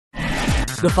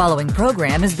The following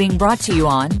program is being brought to you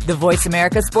on the Voice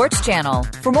America Sports Channel.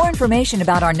 For more information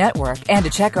about our network and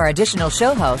to check our additional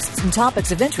show hosts and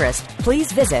topics of interest,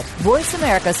 please visit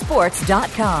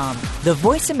voiceamericasports.com. The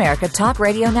Voice America Talk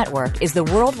Radio Network is the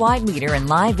worldwide leader in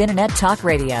live Internet talk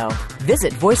radio.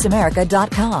 Visit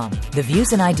voiceamerica.com. The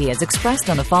views and ideas expressed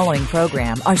on the following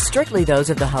program are strictly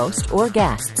those of the host or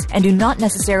guests and do not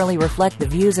necessarily reflect the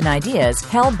views and ideas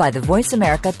held by the Voice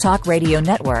America Talk Radio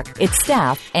Network, its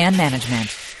staff, and management.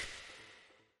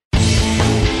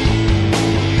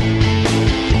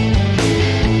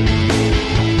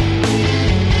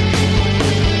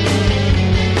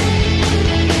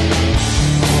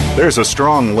 There's a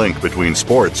strong link between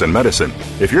sports and medicine.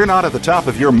 If you're not at the top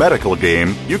of your medical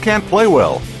game, you can't play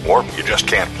well, or you just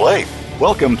can't play.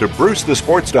 Welcome to Bruce the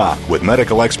Sports Doc with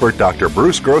medical expert Dr.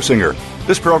 Bruce Grossinger.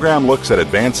 This program looks at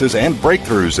advances and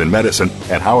breakthroughs in medicine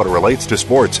and how it relates to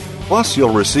sports. Plus,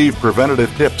 you'll receive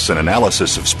preventative tips and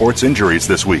analysis of sports injuries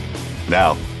this week.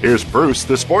 Now, here's Bruce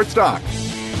the Sports Doc.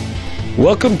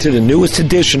 Welcome to the newest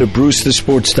edition of Bruce the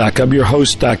Sports Doc. I'm your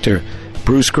host, Dr.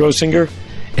 Bruce Grossinger,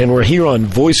 and we're here on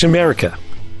Voice America.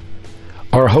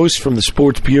 Our host from the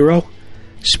Sports Bureau,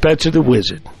 Spencer the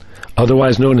Wizard,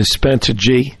 otherwise known as Spencer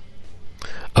G.,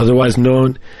 otherwise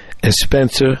known as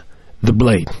Spencer the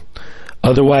Blade,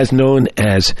 otherwise known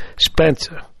as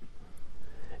Spencer,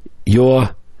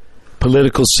 your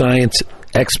political science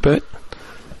expert,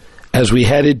 as we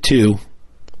headed to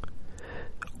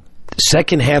the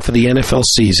second half of the NFL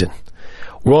season.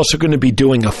 We're also going to be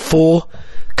doing a full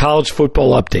college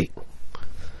football update.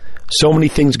 So many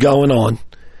things going on.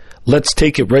 Let's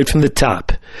take it right from the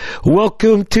top.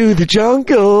 Welcome to the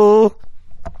jungle.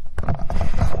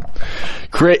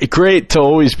 Great to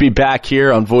always be back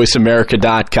here on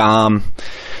voiceamerica.com.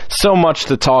 So much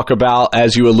to talk about,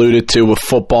 as you alluded to, with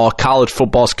football. College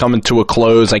football's coming to a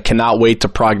close. I cannot wait to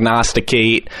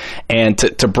prognosticate and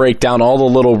to break down all the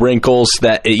little wrinkles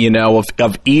that,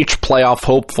 of each playoff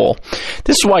hopeful.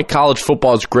 This is why college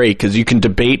football is great, because you can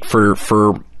debate for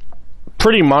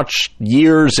pretty much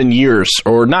years and years,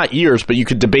 or not years, but you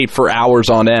could debate for hours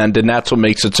on end, and that's what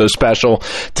makes it so special.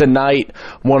 Tonight,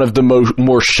 one of the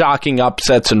more shocking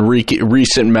upsets in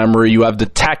recent memory. You have the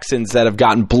Texans that have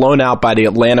gotten blown out by the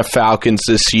Atlanta Falcons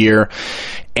this year,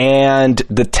 and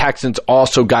the Texans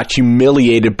also got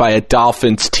humiliated by a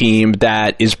Dolphins team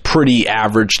that is pretty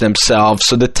average themselves.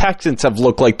 So the Texans have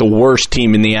looked like the worst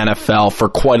team in the NFL for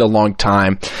quite a long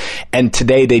time. And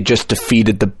today they just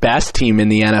defeated the best team in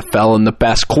the NFL and the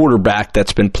best quarterback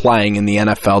that's been playing in the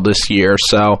NFL this year.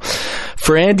 So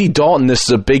for Andy Dalton, this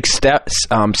is a big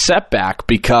setback,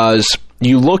 because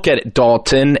you look at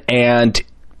Dalton, and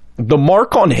the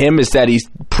mark on him is that he's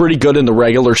pretty good in the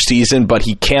regular season, but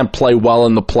he can't play well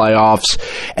in the playoffs,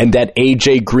 and that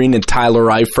A.J. Green and Tyler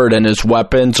Eifert and his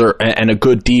weapons and a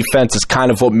good defense is kind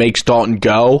of what makes Dalton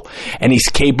go, and he's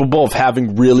capable of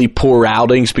having really poor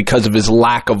outings because of his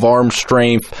lack of arm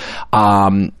strength,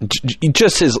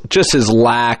 just his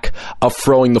lack of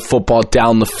throwing the football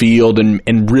down the field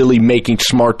and really making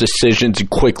smart decisions and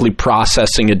quickly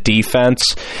processing a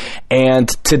defense. And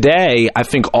today, I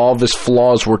think all of his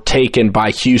flaws were taken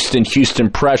by Houston. Houston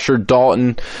pressured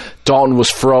Dalton. Dalton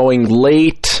was throwing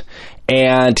late,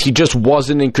 and he just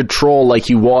wasn't in control like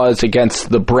he was against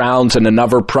the Browns in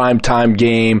another primetime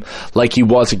game, like he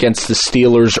was against the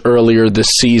Steelers earlier this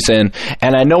season.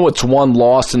 And I know it's one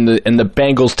loss, and the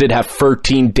Bengals did have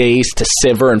 13 days to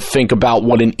sever and think about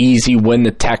what an easy win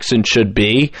the Texans should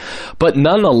be. But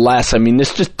nonetheless, I mean,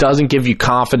 this just doesn't give you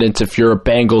confidence if you're a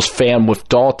Bengals fan with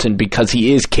Dalton, because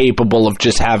he is capable of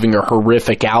just having a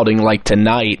horrific outing like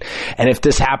tonight. And if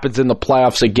this happens in the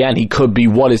playoffs again, he could be,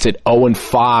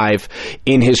 0-5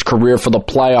 in his career for the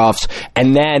playoffs.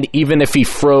 And then even if he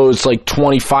throws like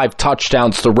 25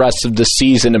 touchdowns the rest of the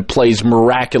season and plays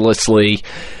miraculously,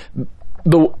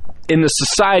 in the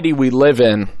society we live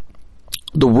in,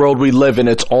 the world we live in,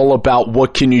 it's all about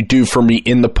what can you do for me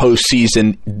in the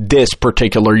postseason this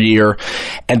particular year.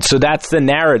 And so that's the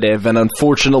narrative. And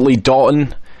unfortunately,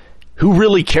 Dalton, who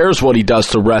really cares what he does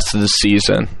the rest of the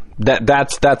season?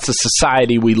 That's the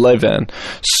society we live in.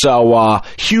 So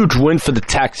huge win for the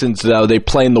Texans, though. They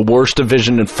play in the worst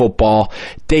division in football.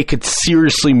 They could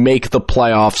seriously make the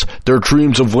playoffs. Their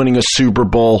dreams of winning a Super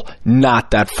Bowl, not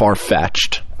that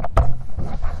far-fetched.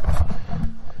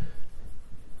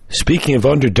 Speaking of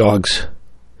underdogs,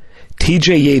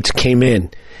 T.J. Yates came in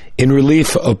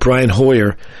relief of Brian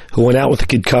Hoyer, who went out with a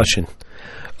concussion.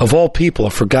 Of all people,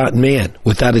 a forgotten man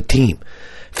without a team,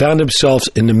 found himself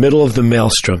in the middle of the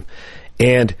maelstrom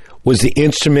and was the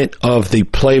instrument of the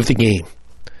play of the game.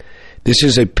 This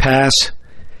is a pass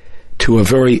to a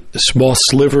very small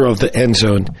sliver of the end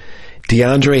zone.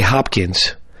 DeAndre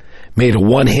Hopkins made a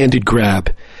one-handed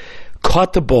grab,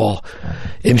 caught the ball,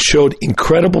 and showed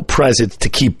incredible presence to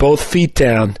keep both feet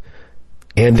down,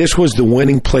 and this was the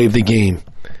winning play of the game.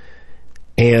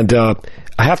 And I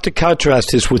have to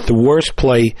contrast this with the worst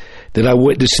play that I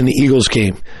witnessed in the Eagles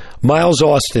game. Miles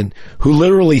Austin, who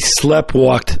literally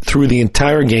sleptwalked through the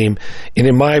entire game, and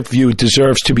in my view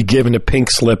deserves to be given a pink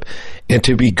slip and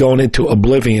to be going into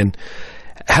oblivion,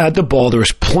 had the ball. There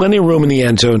was plenty of room in the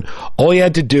end zone. All he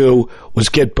had to do was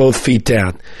get both feet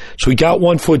down. So he got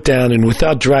one foot down, and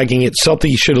without dragging it, something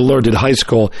he should have learned in high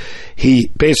school,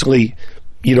 he basically,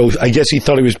 I guess he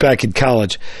thought he was back in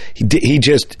college. He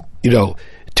just,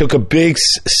 took a big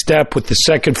step with the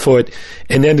second foot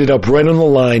and ended up right on the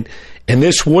line. And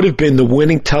this would have been the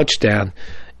winning touchdown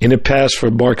in a pass for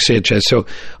Mark Sanchez. So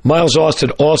Miles Austin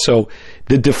also,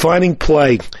 the defining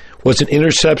play was an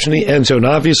interception in the end zone.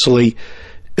 Obviously,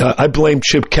 I blame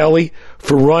Chip Kelly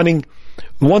for running.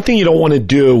 One thing you don't want to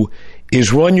do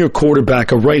is run your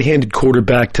quarterback, a right-handed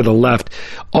quarterback, to the left.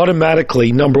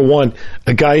 Automatically, number one,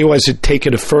 a guy who hasn't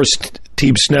taken a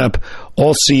first-team snap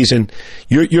all season,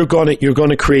 you're going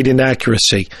to create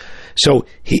inaccuracy. So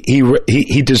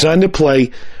he designed the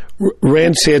play,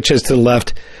 ran Sanchez to the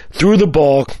left, threw the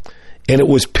ball, and it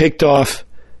was picked off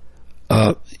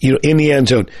in the end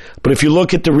zone. But if you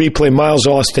look at the replay, Miles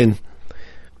Austin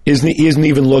isn't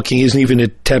even looking, isn't even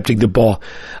attempting the ball.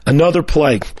 Another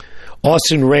play,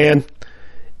 Austin ran,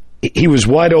 he was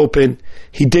wide open,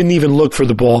 he didn't even look for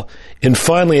the ball. And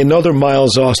finally, another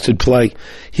Miles Austin play,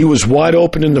 he was wide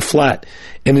open in the flat,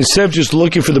 and instead of just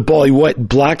looking for the ball, he went and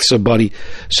blocked somebody.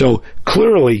 So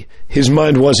clearly his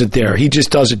mind wasn't there. He just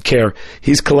doesn't care.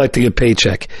 He's collecting a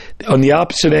paycheck. On the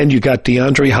opposite end, you got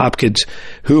DeAndre Hopkins,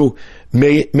 who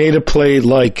made a play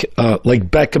like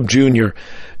Beckham Jr.,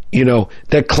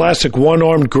 that classic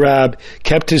one-armed grab,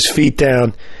 kept his feet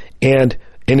down, and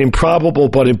an improbable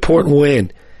but important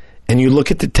win. And you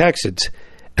look at the Texans,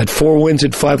 at 4 wins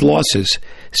and 5 losses,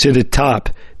 sit atop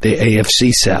the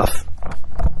AFC South.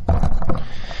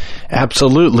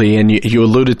 Absolutely, and you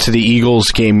alluded to the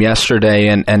Eagles game yesterday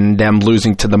and them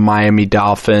losing to the Miami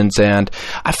Dolphins, and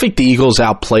I think the Eagles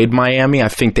outplayed Miami. I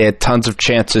think they had tons of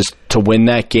chances to win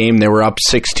that game. They were up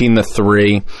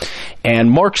 16-3, and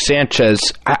Mark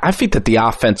Sanchez, I think that the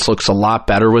offense looks a lot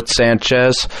better with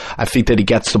Sanchez. I think that he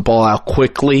gets the ball out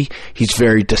quickly. He's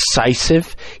very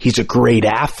decisive. He's a great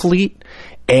athlete,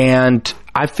 and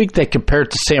I think that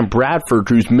compared to Sam Bradford,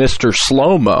 who's Mr.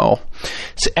 Slow-Mo,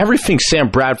 everything Sam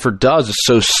Bradford does is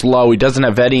so slow. He doesn't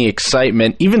have any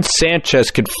excitement. Even Sanchez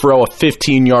could throw a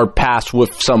 15-yard pass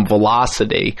with some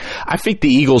velocity. I think the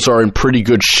Eagles are in pretty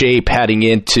good shape heading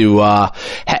into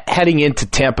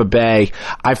Tampa Bay.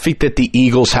 I think that the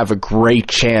Eagles have a great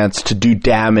chance to do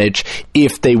damage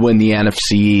if they win the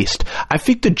NFC East. I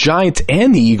think the Giants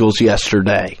and the Eagles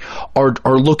yesterday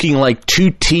are looking like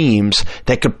two teams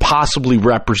that could possibly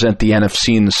represent the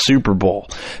NFC in the Super Bowl,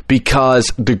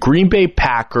 because the Green Bay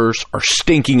Packers are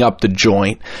stinking up the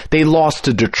joint. They lost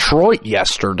to Detroit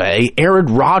yesterday. Aaron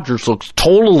Rodgers looks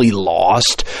totally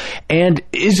lost. And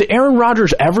is Aaron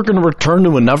Rodgers ever going to return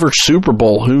to another Super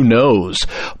Bowl? Who knows?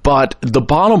 But the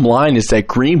bottom line is that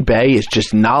Green Bay is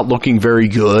just not looking very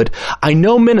good. I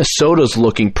know Minnesota's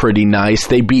looking pretty nice.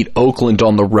 They beat Oakland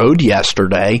on the road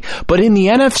yesterday. But in the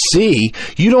NFC,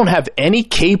 you don't have any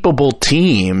capable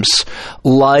teams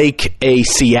like a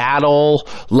Seattle,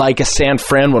 like a San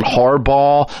Fran with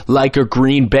Harbaugh, like a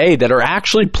Green Bay that are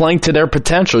actually playing to their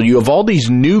potential. You have all these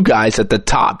new guys at the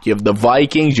top. You have the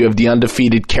Vikings, you have the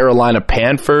undefeated Carolina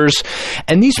Panthers,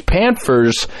 and these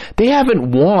Panthers, they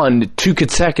haven't won 2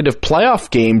 consecutive playoff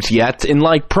games yet in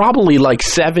probably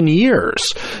 7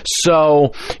 years.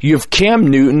 So you have Cam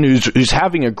Newton, who's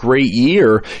having a great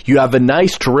year. You have a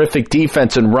nice, terrific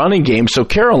defense and running game, so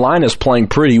Carolina's playing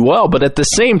pretty well, but at the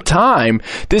same time,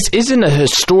 this isn't a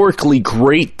historically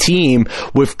great team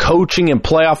with coaching and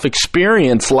playoff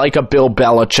experience like a Bill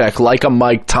Belichick, like a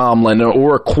Mike Tomlin,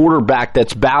 or a quarterback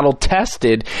that's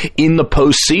battle-tested in the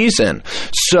postseason.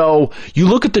 So you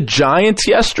look at the Giants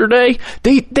yesterday,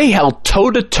 they held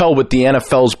toe-to-toe with the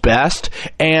NFL's best,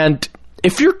 and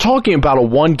if you're talking about a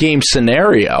one-game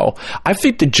scenario, I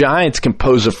think the Giants can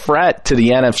pose a threat to the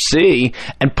NFC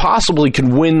and possibly could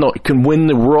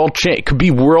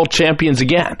be world champions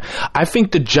again. I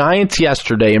think the Giants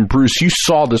yesterday, and Bruce, you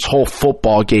saw this whole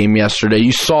football game yesterday.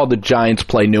 You saw the Giants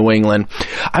play New England.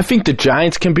 I think the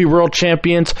Giants can be world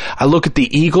champions. I look at the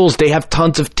Eagles. They have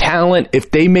tons of talent. If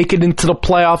they make it into the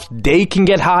playoffs, they can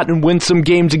get hot and win some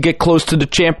games and get close to the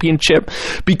championship,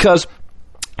 because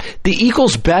the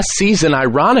Eagles' best season,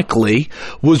 ironically,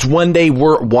 was when they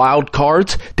were wild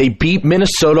cards. They beat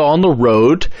Minnesota on the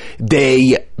road.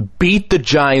 They beat the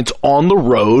Giants on the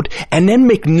road, and then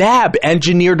McNabb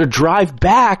engineered a drive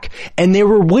back, and they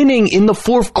were winning in the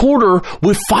fourth quarter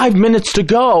with 5 minutes to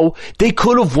go. They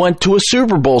could have went to a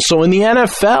Super Bowl. So in the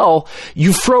NFL,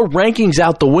 you throw rankings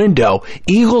out the window.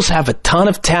 Eagles have a ton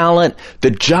of talent.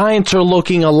 The Giants are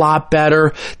looking a lot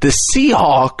better. The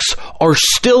Seahawks are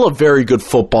still a very good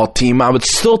football team. I would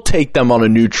still take them on a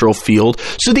neutral field.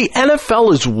 So the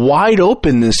NFL is wide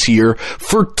open this year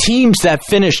for teams that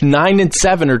finish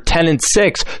 9-7 or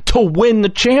 10-6 to win the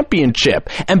championship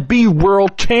and be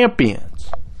world champions.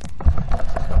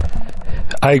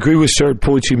 I agree with certain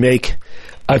points you make.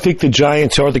 I think the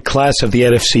Giants are the class of the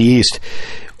NFC East.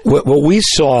 What we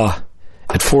saw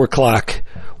at 4 o'clock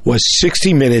was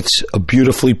 60 minutes of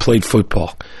beautifully played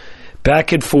football.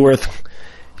 Back and forth.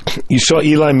 You saw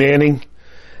Eli Manning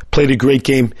played a great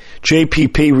game.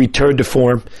 JPP returned to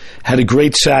form, had a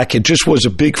great sack. It just was a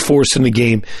big force in the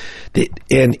game.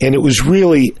 And it was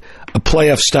really a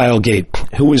playoff-style game.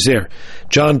 Who was there?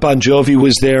 John Bon Jovi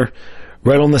was there,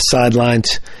 right on the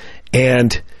sidelines.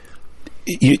 And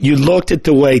you looked at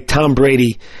the way Tom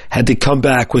Brady had to come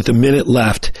back with a minute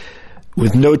left,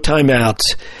 with no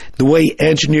timeouts, the way he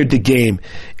engineered the game.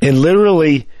 And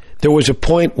literally, there was a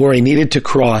point where he needed to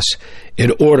cross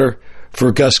in order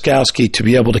for Gostkowski to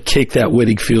be able to kick that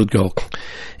winning field goal.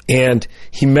 And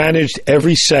he managed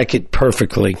every second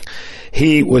perfectly.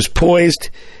 He was poised.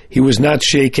 He was not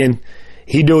shaken.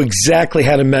 He knew exactly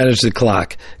how to manage the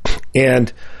clock.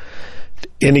 And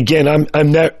again,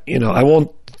 I'm not, I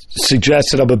won't suggest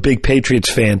that I'm a big Patriots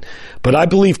fan, but I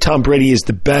believe Tom Brady is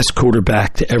the best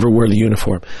quarterback to ever wear the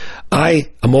uniform. I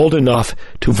am old enough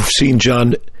to have seen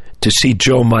see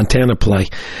Joe Montana play.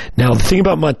 Now, the thing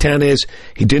about Montana is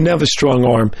he didn't have a strong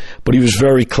arm, but he was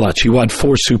very clutch. He won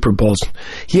 4 Super Bowls.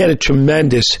 He had a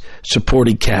tremendous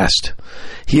supporting cast.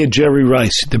 He had Jerry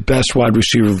Rice, the best wide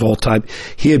receiver of all time.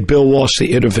 He had Bill Walsh,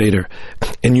 the innovator.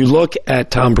 And you look at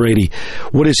Tom Brady,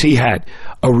 what has he had?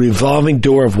 A revolving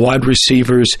door of wide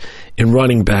receivers and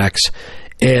running backs,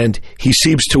 and he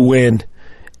seems to win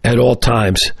at all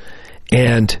times.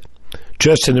 And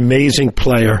just an amazing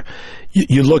player.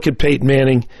 You look at Peyton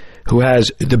Manning, who's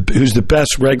the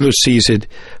best regular season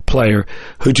player,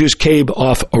 who just came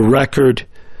off a record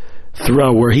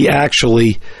throw where he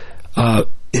actually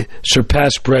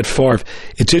surpassed Brett Favre.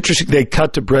 It's interesting they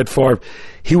cut to Brett Favre.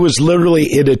 He was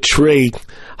literally in a tree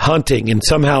hunting, and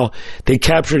somehow they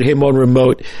captured him on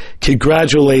remote,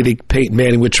 congratulating Peyton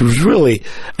Manning, which was really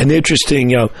an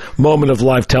interesting moment of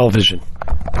live television.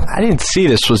 I didn't see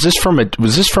this. Was this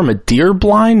from a deer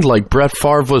blind like Brett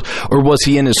Favre was, or was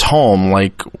he in his home?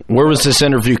 Like, where was this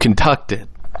interview conducted?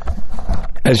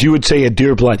 As you would say, a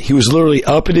deer blind. He was literally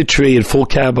up in a tree in full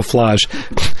camouflage,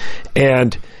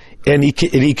 and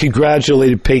he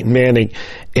congratulated Peyton Manning,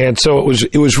 and so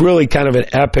it was really kind of an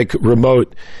epic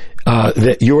remote.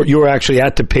 That you were actually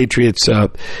at the Patriots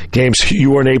games.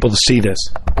 You weren't able to see this.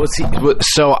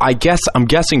 So I'm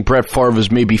guessing Brett Favre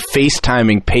was maybe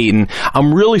FaceTiming Peyton.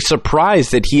 I'm really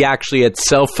surprised that he actually had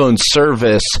cell phone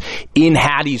service in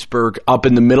Hattiesburg up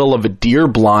in the middle of a deer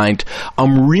blind.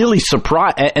 I'm really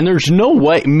surprised. And there's no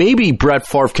way, maybe Brett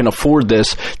Favre can afford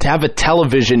this, to have a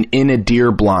television in a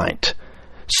deer blind.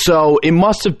 So it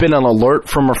must have been an alert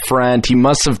from a friend. He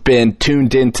must have been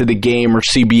tuned into the game or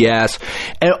CBS.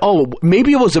 And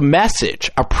maybe it was a message,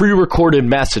 a pre-recorded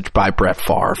message by Brett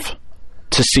Favre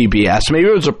to CBS. Maybe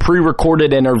it was a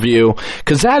pre-recorded interview,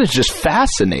 because that is just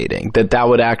fascinating that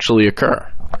would actually occur.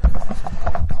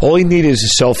 All you need is a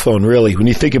cell phone, really. When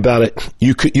you think about it,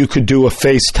 you could do a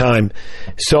FaceTime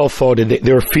cell phone, and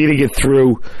they were feeding it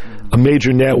through a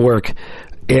major network.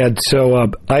 And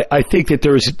so I think that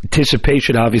there was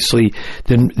anticipation, obviously,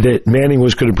 that Manning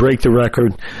was going to break the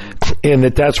record, and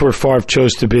that's where Favre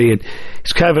chose to be. And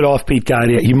he's kind of an offbeat guy.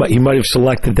 He might have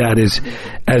selected that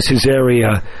as his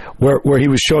area where he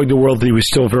was showing the world that he was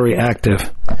still very active,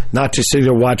 not just sitting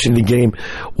there watching the game,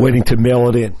 waiting to mail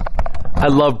it in. I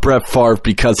love Brett Favre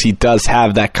because he does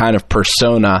have that kind of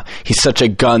persona. He's such a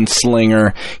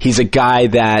gunslinger. He's a guy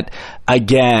that,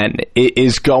 again,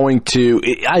 is going to...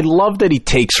 I love that he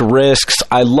takes risks.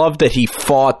 I love that he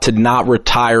fought to not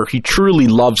retire. He truly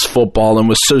loves football and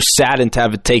was so saddened to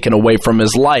have it taken away from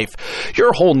his life.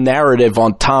 Your whole narrative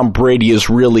on Tom Brady is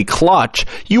really clutch.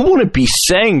 You wouldn't be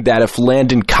saying that if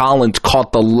Landon Collins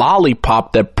caught the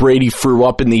lollipop that Brady threw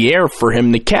up in the air for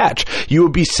him to catch. You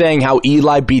would be saying how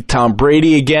Eli beat Tom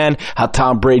Brady again, how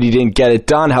Tom Brady didn't get it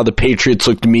done, how the Patriots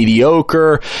looked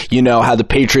mediocre, how the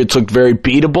Patriots looked very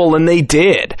beatable, and they they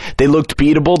did. They looked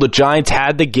beatable. The Giants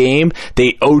had the game.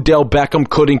 Odell Beckham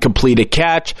couldn't complete a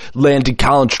catch. Landon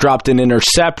Collins dropped an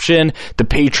interception. The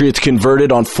Patriots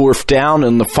converted on 4th down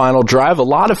in the final drive. A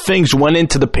lot of things went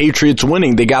into the Patriots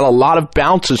winning. They got a lot of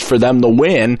bounces for them to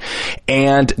win,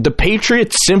 and the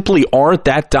Patriots simply aren't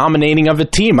that dominating of a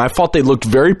team. I thought they looked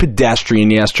very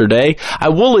pedestrian yesterday. I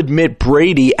will admit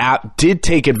Brady did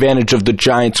take advantage of the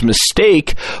Giants'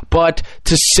 mistake, but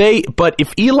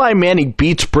if Eli Manning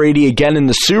beats Brady again in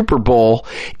the Super Bowl,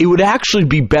 it would actually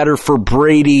be better for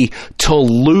Brady to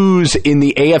lose in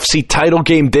the AFC title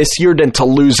game this year than to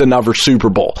lose another Super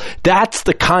Bowl. That's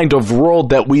the kind of world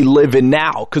that we live in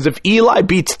now, because if Eli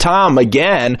beats Tom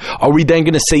again, are we then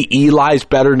going to say Eli's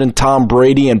better than Tom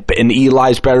Brady and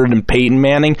Eli's better than Peyton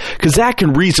Manning? Because that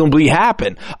can reasonably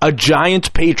happen. A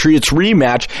Giants-Patriots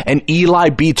rematch and Eli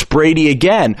beats Brady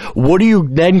again. What are you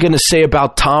then going to say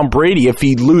about Tom Brady if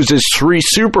he loses 3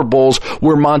 Super Bowls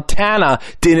where Montana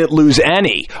didn't lose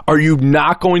any? Are you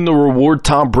not going to reward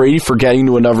Tom Brady for getting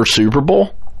to another Super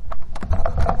Bowl?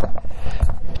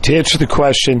 To answer the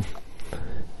question,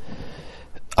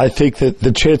 I think that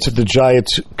the chance of the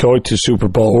Giants going to Super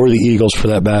Bowl, or the Eagles for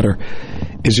that matter,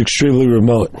 is extremely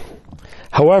remote.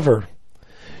 However,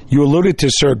 you alluded to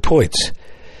certain points.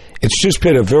 It's just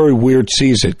been a very weird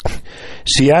season.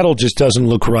 Seattle just doesn't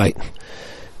look right.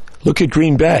 Look at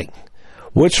Green Bay.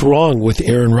 What's wrong with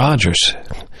Aaron Rodgers?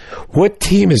 What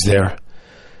team is there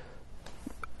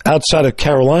outside of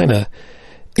Carolina?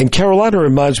 And Carolina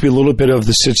reminds me a little bit of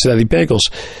the Cincinnati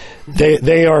Bengals.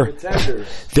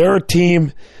 They're a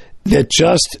team that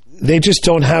just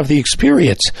don't have the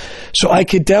experience. So I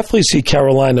could definitely see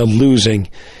Carolina losing,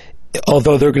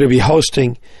 although they're going to be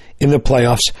hosting in the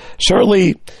playoffs.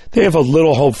 Certainly they have a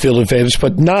little home field advantage,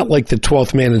 but not like the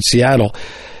 12th man in Seattle.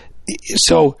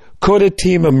 So could a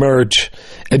team emerge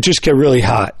and just get really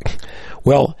hot?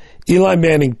 Well, Eli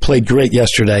Manning played great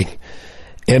yesterday,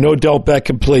 and Odell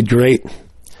Beckham played great.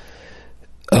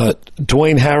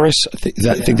 Dwayne Harris, I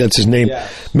think that's his name,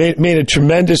 made a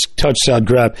tremendous touchdown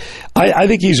grab. I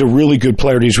think he's a really good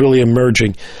player, and he's really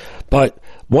emerging. But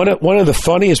one of the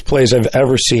funniest plays I've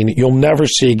ever seen, you'll never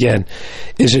see again,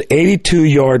 is an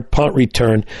 82-yard punt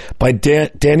return by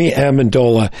Danny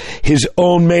Amendola. His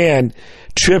own man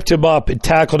tripped him up and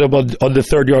tackled him on the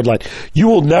 3rd-yard line. You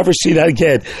will never see that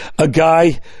again. A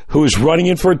guy who is running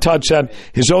in for a touchdown,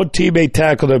 his own teammate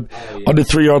tackled him on the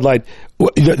 3-yard line.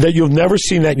 That you've never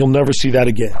seen that. You'll never see that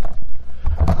again.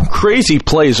 Crazy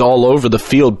plays all over the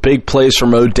field. Big plays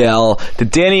from Odell. The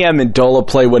Danny Amendola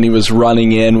play when he was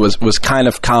running in was kind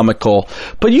of comical.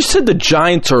 But you said the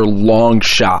Giants are long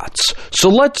shots. So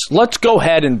let's go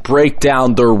ahead and break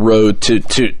down their road to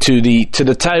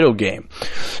the title game.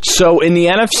 So in the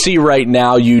NFC right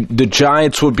now, the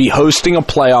Giants would be hosting a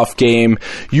playoff game,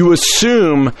 you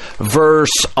assume,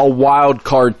 versus a wild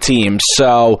card team.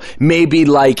 So maybe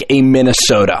like a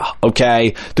Minnesota,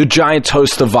 okay? The Giants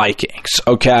host the Vikings,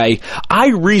 okay? I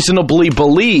reasonably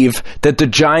believe that the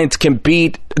Giants can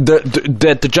beat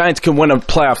that the Giants can win a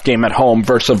playoff game at home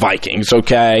versus the Vikings,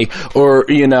 okay? Or,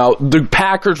 the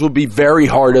Packers would be very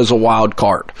hard as a wild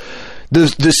card.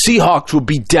 The Seahawks would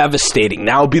be devastating.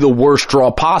 That would be the worst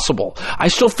draw possible. I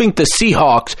still think the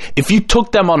Seahawks, if you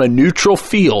took them on a neutral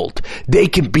field, they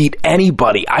can beat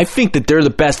anybody. I think that they're the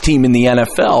best team in the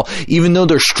NFL. Even though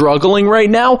they're struggling right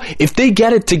now, if they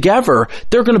get it together,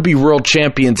 they're going to be world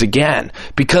champions again.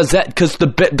 Because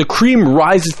the cream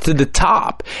rises to the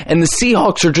top. And the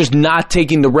Seahawks are just not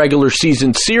taking the regular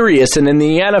season serious. And in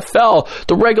the NFL,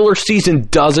 the regular season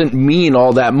doesn't mean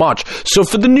all that much. So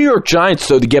for the New York Giants,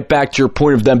 though, to get back to your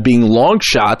point of them being long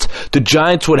shots, the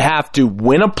Giants would have to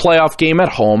win a playoff game at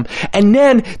home, and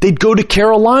then they'd go to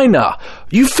Carolina.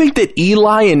 You think that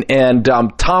Eli and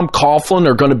Tom Coughlin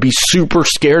are going to be super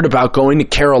scared about going to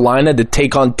Carolina to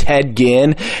take on Ted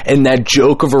Ginn and that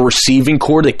joke of a receiving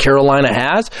core that Carolina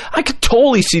has? I could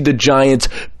totally see the Giants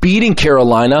beating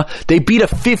Carolina. They beat a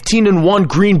 15-1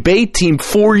 Green Bay team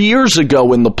 4 years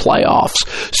ago in the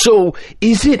playoffs. So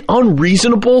is it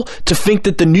unreasonable to think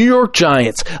that the New York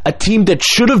Giants, a team that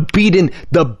should have beaten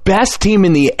the best team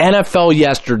in the NFL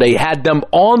yesterday, had them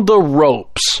on the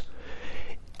ropes?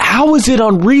 How is it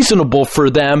unreasonable for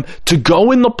them to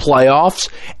go in the playoffs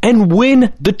and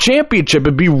win the championship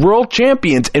and be world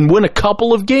champions and win a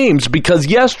couple of games? Because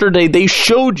yesterday they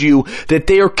showed you that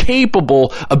they are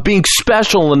capable of being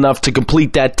special enough to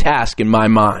complete that task, in my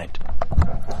mind.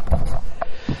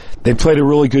 They played a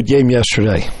really good game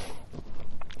yesterday.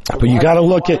 But you got to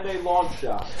look at...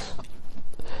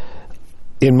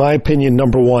 In my opinion,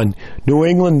 number one, New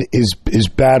England is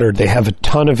battered. They have a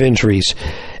ton of injuries.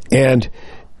 And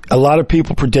a lot of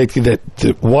people predicted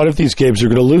that one of these games are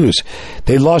going to lose.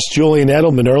 They lost Julian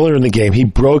Edelman earlier in the game. He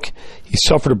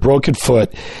suffered a broken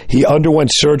foot. He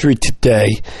underwent surgery today.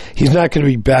 He's not going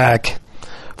to be back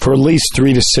for at least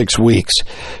 3 to 6 weeks.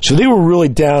 So they were really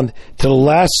down to the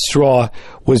last straw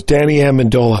was Danny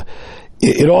Amendola.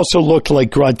 It also looked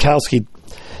like Gronkowski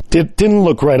didn't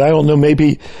look right. I don't know.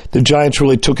 Maybe the Giants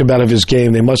really took him out of his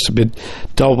game. They must have been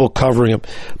double covering him.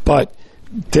 But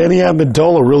Danny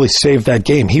Amendola really saved that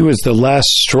game. He was the last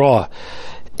straw.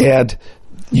 And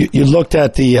you looked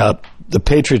at the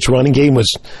Patriots running game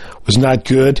was not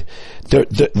good.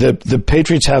 The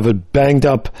Patriots have a banged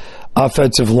up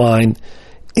offensive line,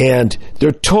 and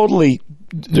they're totally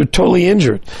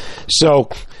injured. So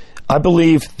I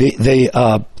believe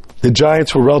the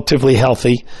Giants were relatively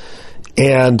healthy,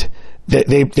 and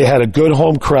they had a good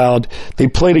home crowd. They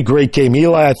played a great game.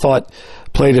 Eli, I thought,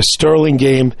 played a sterling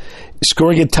game,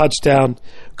 scoring a touchdown,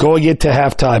 going into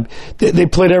halftime. They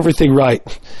played everything right.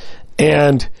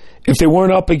 And if they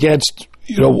weren't up against,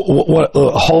 what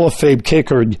a Hall of Fame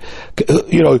kicker,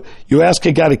 you ask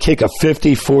a guy to kick a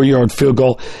 54-yard field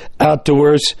goal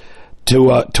outdoors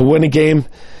to win a game,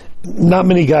 not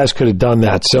many guys could have done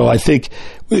that. So I think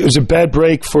it was a bad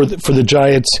break for the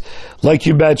Giants. Like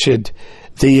you mentioned,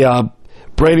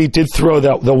 Brady did throw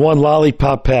the one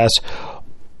lollipop pass.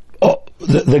 Oh,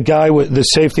 the guy with the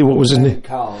safety, what was his name?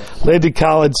 Landon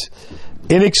Collins,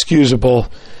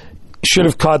 inexcusable. Should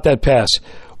have caught that pass.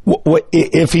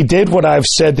 If he did what I've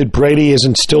said, that Brady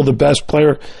isn't still the best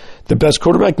player, the best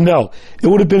quarterback, no. It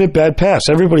would have been a bad pass.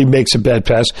 Everybody makes a bad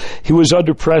pass. He was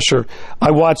under pressure. I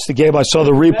watched the game. I saw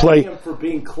the replay. Him for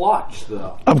being clutch,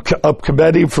 though. I'm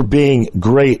commending him for being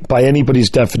great by anybody's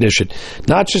definition.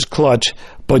 Not just clutch,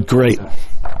 but great.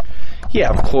 Yeah,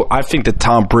 of course. I think that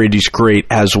Tom Brady's great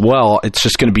as well. It's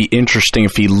just going to be interesting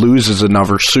if he loses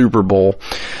another Super Bowl.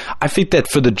 I think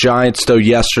that for the Giants, though,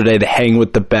 yesterday to hang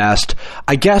with the best,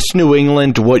 I guess New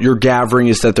England, what you're gathering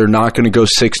is that they're not going to go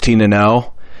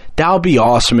 16-0. That would be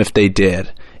awesome if they did.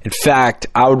 In fact,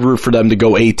 I would root for them to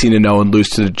go 18-0 and lose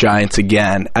to the Giants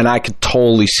again, and I could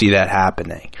totally see that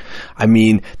happening. I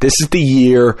mean, this is the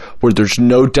year where there's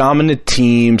no dominant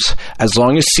teams. As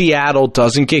long as Seattle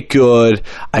doesn't get good,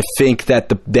 I think that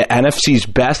the NFC's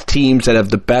best teams that have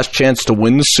the best chance to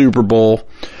win the Super Bowl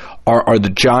are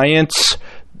the Giants,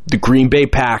 the Green Bay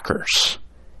Packers,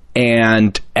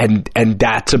 and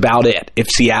that's about it. If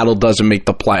Seattle doesn't make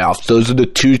the playoffs, those are the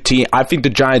two teams. I think the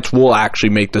Giants will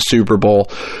actually make the Super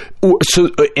Bowl. So,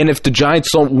 and if the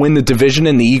Giants don't win the division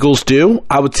and the Eagles do,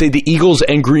 I would say the Eagles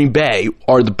and Green Bay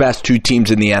are the best two teams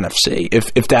in the NFC.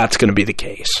 If that's going to be the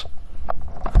case,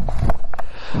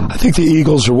 I think the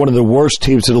Eagles are one of the worst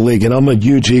teams in the league, and I'm a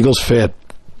huge Eagles fan.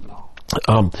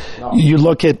 You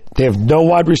look at, they have no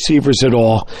wide receivers at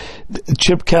all.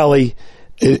 Chip Kelly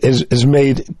has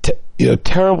made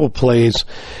terrible plays.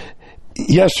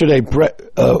 Yesterday,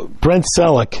 Brent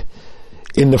Selleck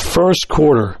in the first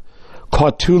quarter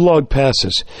caught 2 long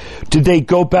passes. Did they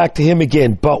go back to him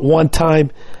again but one time?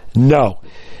 No.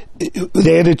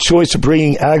 They had a choice of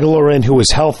bringing Aguilar in, who was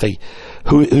healthy,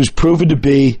 who's proven to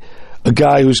be a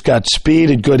guy who's got speed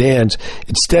and good hands.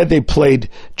 Instead, they played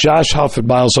Josh Huff and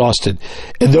Miles Austin,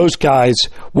 and those guys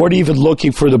weren't even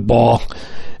looking for the ball.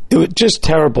 It was just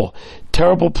terrible.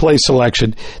 Terrible play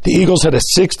selection. The Eagles had a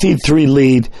 16-3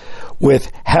 lead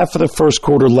with half of the first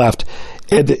quarter left,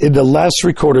 and in the last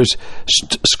 3 quarters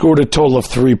scored a total of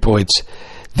 3 points.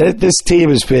 This team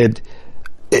has been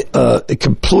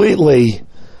completely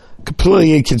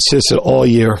inconsistent all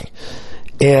year.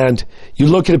 And you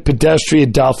look at a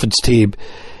pedestrian Dolphins team,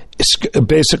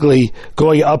 basically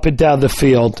going up and down the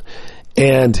field,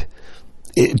 and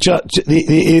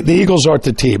the Eagles aren't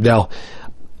the team. Now,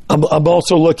 I'm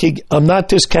also looking, I'm not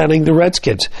discounting the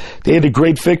Redskins. They had a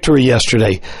great victory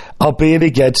yesterday, albeit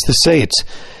against the Saints.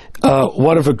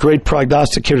 One of the great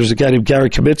prognosticators, a guy named Gary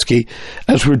Kaminsky,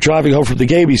 as we were driving home from the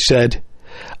game, he said,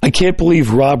 I can't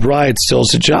believe Rob Ryan still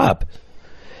has a job.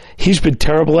 He's been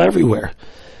terrible everywhere.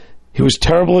 He was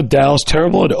terrible in Dallas,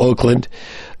 terrible in Oakland,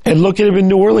 and look at him in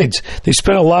New Orleans. They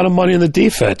spent a lot of money on the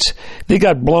defense. They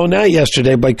got blown out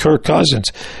yesterday by Kirk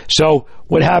Cousins. So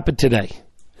what happened today?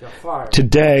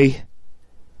 Today,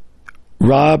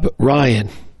 Rob Ryan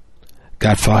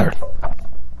got fired.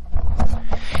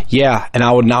 Yeah, and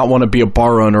I would not want to be a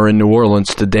bar owner in New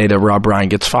Orleans the day that Rob Ryan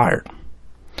gets fired.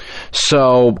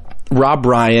 So Rob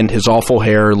Ryan, his awful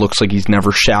hair, looks like he's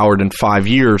never showered in 5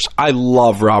 years. I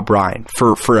love Rob Ryan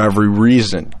for every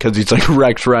reason, because he's like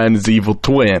Rex Ryan's evil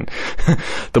twin.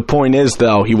 The point is,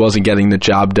 though, he wasn't getting the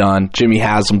job done. Jimmy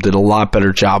Haslam did a lot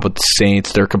better job with the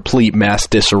Saints. They're a complete mess,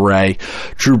 disarray.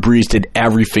 Drew Brees did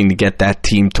everything to get that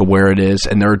team to where it is,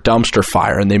 and they're a dumpster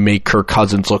fire, and they make Kirk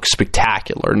Cousins look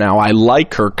spectacular. Now, I like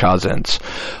Kirk Cousins,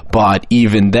 but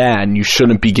even then, you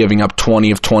shouldn't be giving up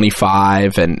 20 of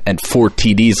 25 and 4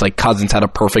 TDs like Cousins had a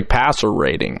perfect passer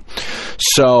rating.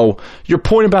 So, your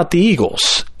point about the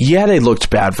Eagles, yeah, they looked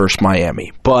bad versus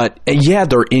Miami, but yeah,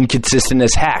 they're inconsistent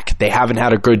as heck. They haven't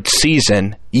had a good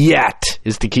season yet,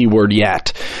 is the key word,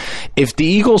 yet. If the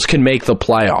Eagles can make the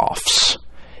playoffs,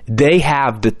 they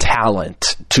have the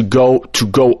talent to go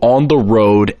on the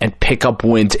road and pick up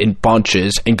wins in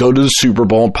bunches and go to the Super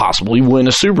Bowl and possibly win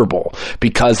a Super Bowl,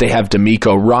 because they have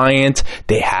DeMeco Ryans,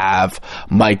 they have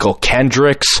Michael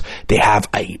Kendricks, they have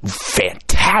a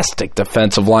fantastic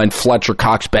defensive line, Fletcher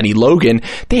Cox, Benny Logan.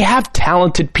 They have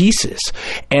talented pieces.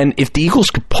 And if the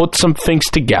Eagles could put some things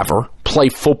together, play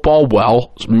football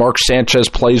well, Mark Sanchez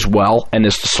plays well and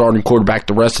is the starting quarterback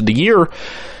the rest of the year,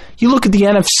 you look at the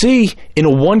NFC, in a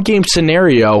one-game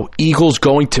scenario, Eagles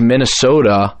going to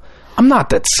Minnesota, I'm not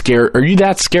that scared. Are you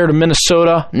that scared of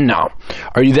Minnesota? No.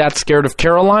 Are you that scared of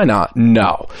Carolina?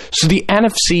 No. So the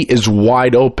NFC is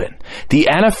wide open. The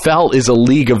NFL is a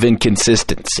league of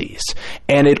inconsistencies,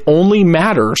 and it only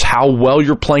matters how well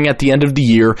you're playing at the end of the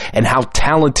year and how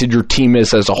talented your team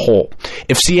is as a whole.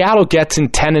 If Seattle gets in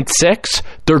 10-6,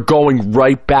 they're going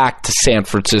right back to San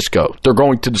Francisco. They're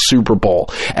going to the Super Bowl,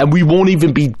 and we won't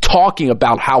even be talking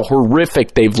about how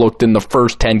horrific they've looked in the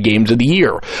first 10 games of the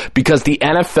year, because the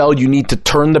NFL, you need to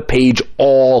turn the page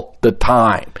all the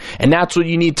time, and that's what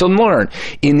you need to learn.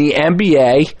 In the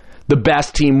NBA, the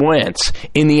best team wins.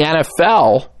 In the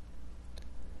NFL,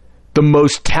 the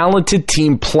most talented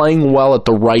team playing well at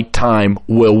the right time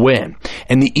will win.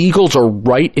 And the Eagles are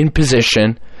right in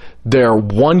position. They're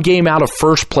one game out of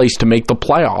first place to make the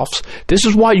playoffs. This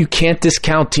is why you can't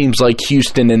discount teams like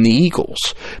Houston and the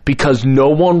Eagles, because no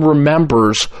one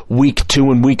remembers week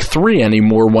 2 and week 3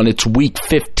 anymore when it's week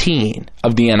 15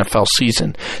 of the NFL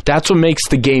season. That's what makes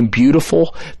the game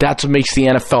beautiful. That's what makes the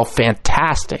NFL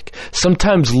fantastic.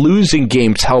 Sometimes losing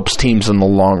games helps teams in the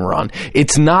long run.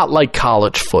 It's not like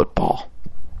college football.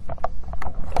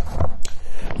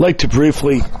 I'd like to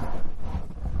briefly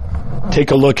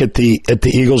take a look at the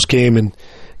Eagles game and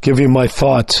give you my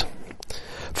thoughts.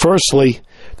 Firstly,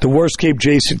 the worst game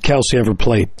Jason Kelce ever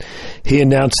played. He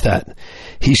announced that.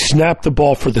 He snapped the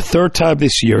ball for the third time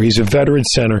this year. He's a veteran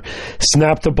center.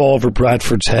 Snapped the ball over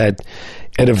Bradford's head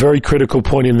at a very critical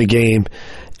point in the game,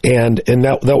 and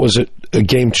that was a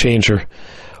game changer.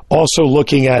 Also,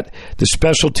 looking at the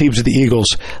special teams of the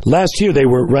Eagles, last year they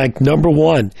were ranked number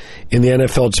 1 in the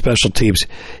NFL in special teams.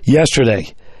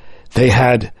 Yesterday, they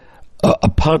had a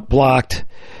punt blocked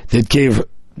that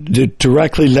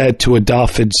directly led to a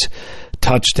Dolphins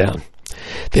touchdown.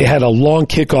 They had a long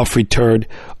kickoff return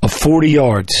of 40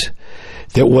 yards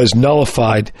that was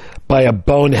nullified by a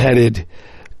boneheaded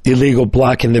illegal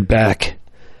block in the back.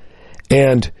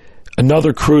 And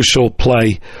another crucial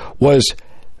play was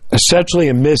essentially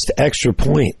a missed extra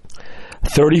point.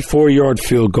 34-yard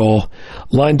field goal,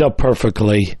 lined up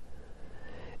perfectly.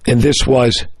 And this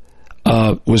was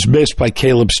missed by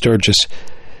Caleb Sturgis.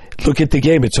 Look at the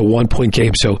game. It's a 1-point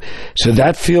game. So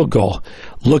that field goal,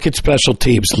 look at special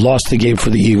teams, lost the game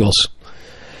for the Eagles.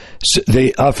 So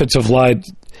the offensive line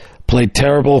played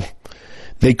terrible.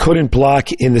 They couldn't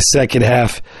block in the second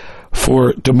half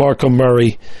for DeMarco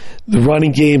Murray. The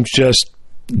running game just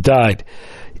died.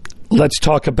 Let's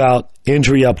talk about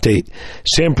injury update.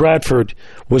 Sam Bradford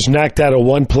was knocked out of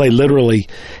one play, literally.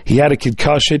 He had a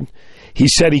concussion. He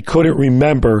said he couldn't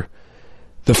remember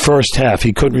the first half.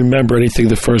 He couldn't remember anything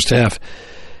the first half.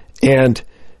 And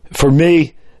for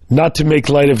me, not to make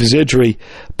light of his injury,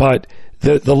 but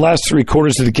the last 3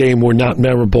 quarters of the game were not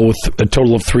memorable with a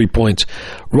total of 3 points.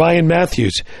 Ryan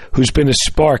Matthews, who's been a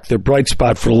spark, their bright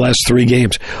spot for the last 3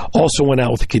 games, also went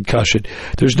out with a concussion.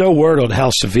 There's no word on how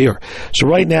severe. So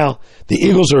right now, the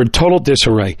Eagles are in total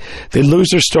disarray. They lose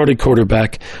their starting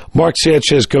quarterback. Mark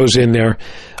Sanchez goes in there.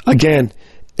 Again,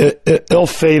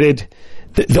 ill-fated.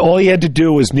 All he had to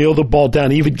do was kneel the ball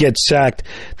down, even get sacked.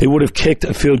 They would have kicked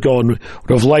a field goal and would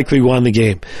have likely won the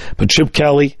game. But Chip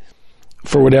Kelly,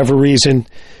 for whatever reason,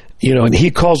 and he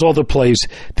calls all the plays.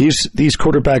 These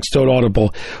quarterbacks don't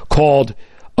audible. Called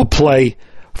a play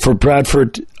for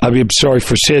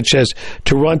for Sanchez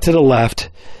to run to the left.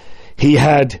 He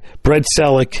had Brett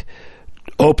Selleck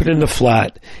open in the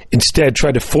flat. Instead,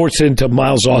 tried to force it into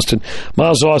Miles Austin.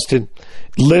 Miles Austin,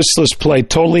 listless play,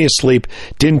 totally asleep,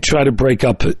 didn't try to break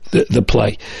up the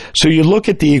play. So you look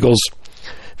at the Eagles,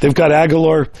 they've got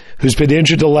Aguilar, who's been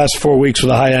injured the last 4 weeks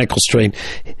with a high ankle strain,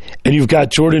 and you've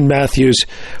got Jordan Matthews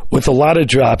with a lot of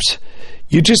drops.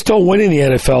 You just don't win in the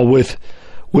NFL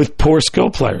with poor skill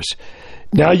players.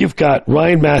 Now you've got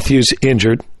Ryan Matthews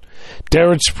injured,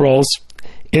 Darren Sproles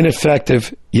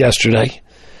ineffective yesterday,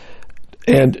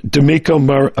 and DeMarco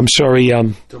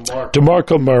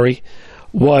Murray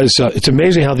was. It's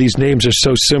amazing how these names are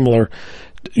so similar.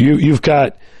 You've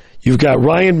got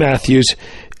Ryan Matthews,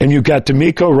 and you've got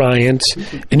DeMeco Ryans,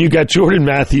 and you've got Jordan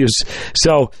Matthews.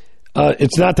 So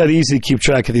it's not that easy to keep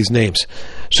track of these names.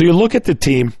 So you look at the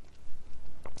team.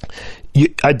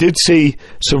 I did see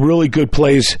some really good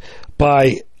plays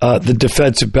by the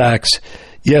defensive backs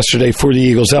yesterday for the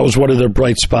Eagles. That was one of their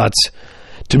bright spots.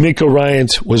 DeMeco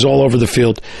Ryans was all over the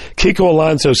field. Kiko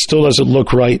Alonso still doesn't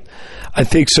look right. I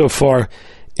think so far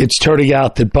it's turning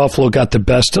out that Buffalo got the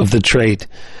best of the trade.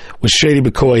 With Shady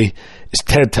McCoy is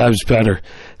 10 times better.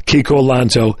 Kiko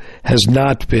Alonso has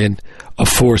not been a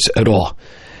force at all.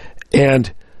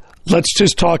 And let's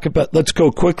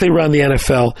go quickly around the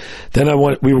NFL. Then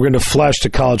we were going to flash to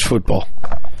college football.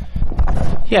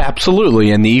 Yeah,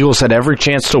 absolutely. And the Eagles had every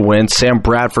chance to win. Sam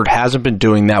Bradford hasn't been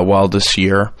doing that well this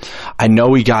year. I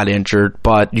know he got injured,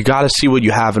 but you got to see what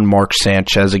you have in Mark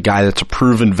Sanchez, a guy that's a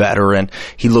proven veteran.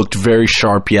 He looked very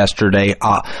sharp yesterday,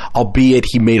 albeit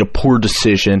he made a poor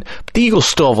decision. But the Eagles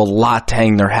still have a lot to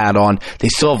hang their hat on. They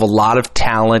still have a lot of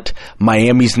talent.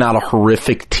 Miami's not a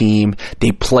horrific team.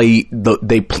 They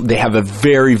have a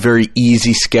very, very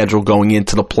easy schedule going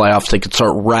into the playoffs. They could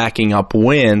start racking up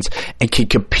wins and can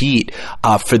compete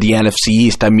for the NFC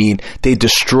East. I mean, they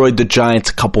destroyed the Giants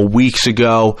a couple weeks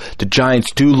ago. The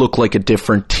Giants do look like a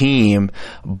different team,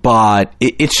 but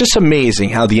it's just amazing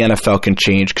how the NFL can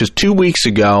change, because 2 weeks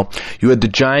ago, you had the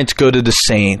Giants go to the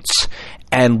Saints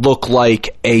and look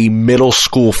like a middle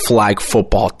school flag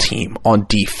football team on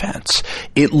defense.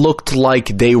 It looked like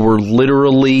they were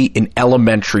literally in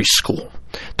elementary school.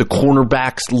 The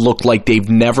cornerbacks looked like they've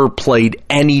never played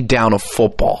any down of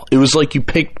football. It was like you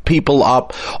picked people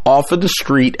up off of the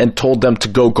street and told them to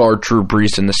go guard Drew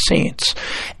Brees and the Saints.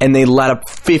 And they let up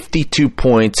 52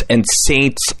 points, and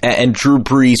Saints and Drew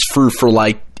Brees threw for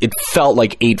it felt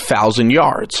like 8,000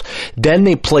 yards. Then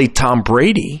they played Tom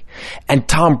Brady, and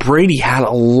Tom Brady had a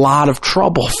lot of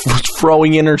trouble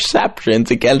throwing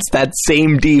interceptions against that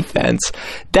same defense.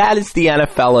 That is the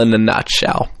NFL in a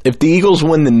nutshell. If the Eagles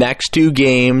win the next 2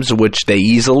 games, which they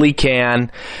easily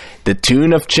can, the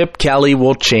tune of Chip Kelly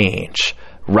will change.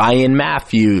 Ryan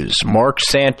Matthews, Mark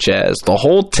Sanchez, the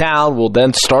whole town will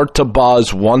then start to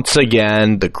buzz once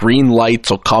again. The green lights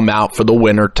will come out for the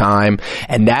winter time,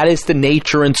 and that is the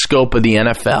nature and scope of the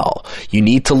NFL. You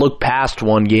need to look past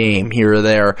one game here or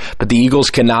there, but the Eagles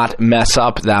cannot mess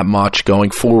up that much going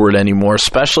forward anymore,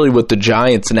 especially with the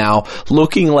Giants now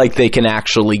looking like they can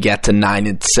actually get to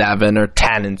 9-7 or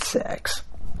 10-6.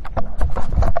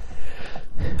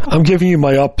 I'm giving you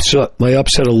my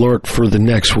upset alert for the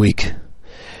next week.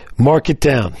 Mark it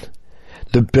down.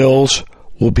 The Bills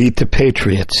will beat the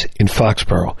Patriots in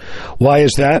Foxborough. Why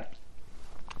is that?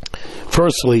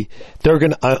 Firstly, they're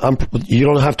going to. You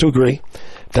don't have to agree.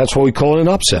 That's what we call it an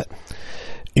upset.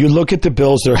 You look at the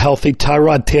Bills; they're healthy.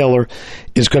 Tyrod Taylor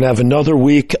is going to have another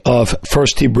week of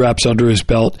first-team reps under his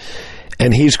belt,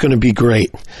 and he's going to be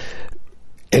great.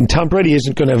 And Tom Brady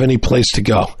isn't going to have any place to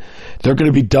go. They're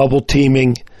going to be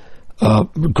double-teaming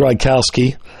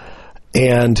Gronkowski,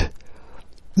 and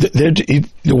the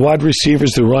wide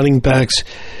receivers, the running backs.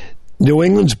 New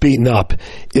England's beaten up.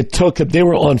 They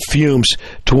were on fumes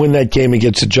to win that game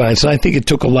against the Giants, and I think it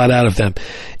took a lot out of them.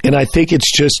 And I think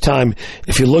it's just time.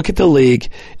 If you look at the league,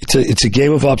 it's a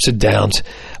game of ups and downs.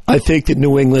 I think that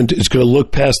New England is going to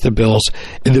look past the Bills,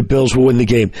 and the Bills will win the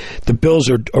game. The Bills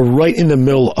are right in the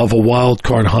middle of a wild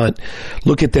card hunt.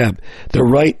 Look at them. They're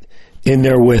right in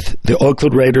there with the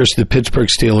Oakland Raiders, the Pittsburgh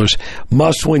Steelers.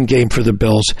 Must-win game for the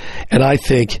Bills, and I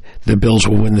think the Bills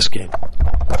will win this game.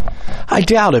 I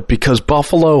doubt it, because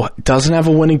Buffalo doesn't have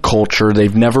a winning culture.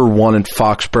 They've never won in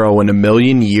Foxborough in a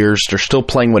million years. They're still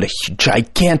playing with a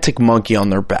gigantic monkey on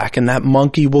their back, and that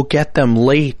monkey will get them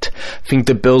late. I think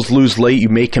the Bills lose late. You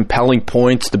make compelling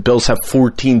points. The Bills have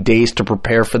 14 days to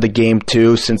prepare for the game,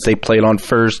 too, since they played on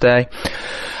Thursday.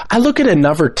 I look at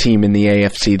another team in the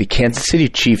AFC, the Kansas City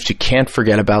Chiefs. You can't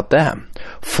forget about them.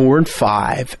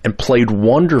 4-5 and played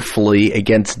wonderfully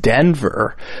against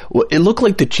Denver. It looked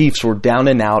like the Chiefs were down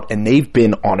and out, and they've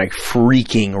been on a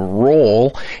freaking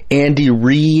roll. Andy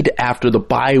Reid, after the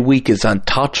bye week, is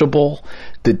untouchable.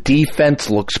 The defense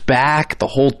looks back. The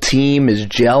whole team is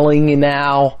gelling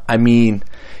now. I mean,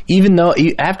 even though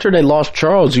after they lost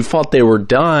Charles, you thought they were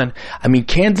done. I mean,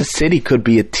 Kansas City could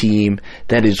be a team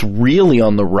that is really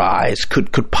on the rise,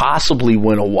 could possibly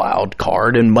win a wild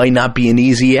card, and might not be an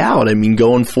easy out. I mean,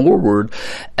 going forward,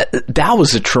 that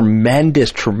was a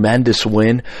tremendous, tremendous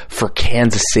win for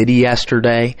Kansas City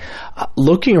yesterday.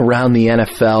 Looking around the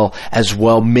NFL as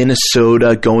well,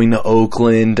 Minnesota going to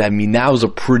Oakland, I mean, that was a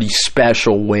pretty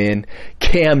special win.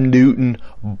 Cam Newton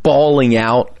balling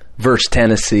out versus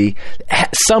Tennessee.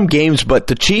 Some games, but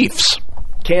the Chiefs,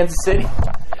 Kansas City.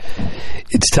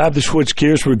 It's time to switch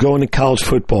gears. We're going to college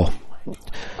football.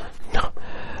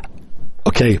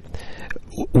 Okay,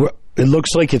 it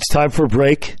looks like it's time for a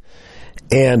break,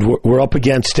 and we're up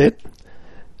against it.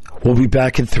 We'll be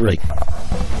back in 3.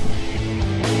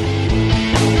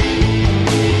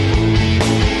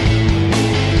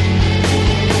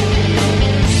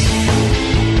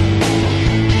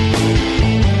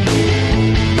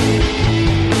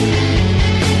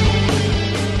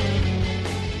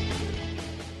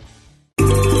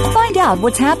 Find out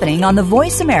what's happening on the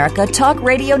Voice America Talk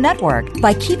Radio Network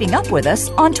by keeping up with us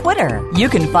on Twitter. You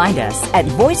can find us at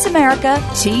Voice America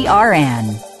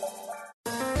TRN.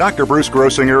 Dr. Bruce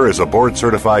Grossinger is a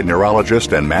board-certified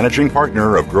neurologist and managing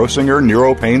partner of Grossinger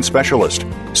Neuropain Specialist,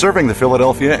 serving the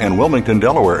Philadelphia and Wilmington,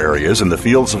 Delaware areas in the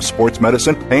fields of sports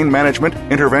medicine, pain management,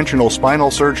 interventional spinal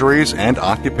surgeries, and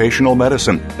occupational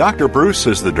medicine. Dr. Bruce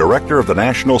is the director of the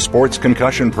National Sports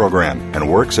Concussion Program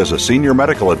and works as a senior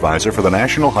medical advisor for the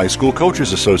National High School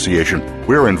Coaches Association.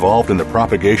 We're involved in the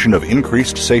propagation of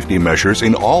increased safety measures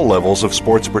in all levels of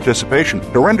sports participation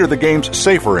to render the games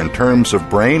safer in terms of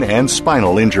brain and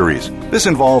spinal injuries. This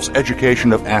involves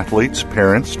education of athletes,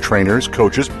 parents, trainers,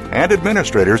 coaches, and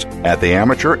administrators at the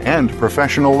amateur and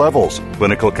professional levels.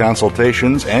 Clinical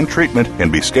consultations and treatment can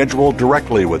be scheduled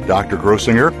directly with Dr.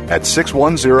 Grossinger at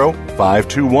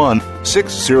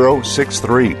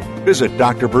 610-521-6063. Visit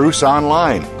Dr. Bruce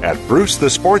online at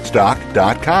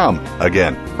brucethesportsdoc.com.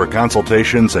 Again, for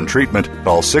consultations and treatment,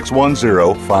 call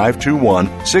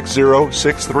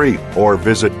 610-521-6063 or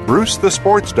visit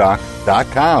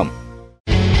brucethesportsdoc.com.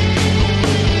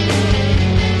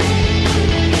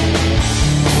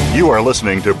 You are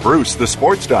listening to Bruce the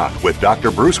Sports Doc with Dr.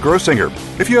 Bruce Grossinger.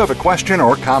 If you have a question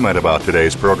or comment about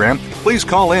today's program, please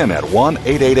call in at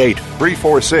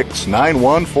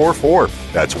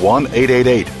 1-888-346-9144. That's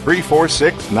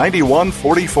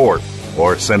 1-888-346-9144.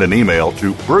 Or send an email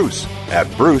to bruce at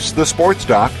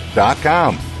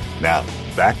brucethesportsdoc.com. Now,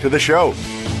 back to the show.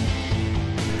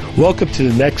 Welcome to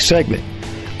the next segment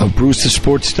of Bruce the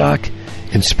Sports Doc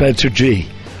and Spencer G.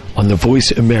 on the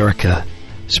Voice America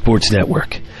Sports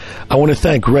Network. I want to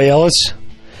thank Ray Ellis.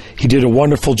 He did a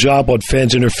wonderful job on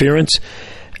Fans Interference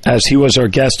as he was our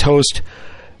guest host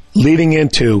leading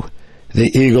into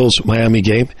the Eagles-Miami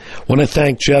game. I want to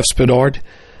thank Jeff Spinard,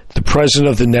 the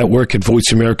president of the network at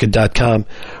voiceamerica.com,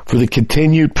 for the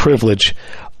continued privilege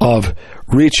of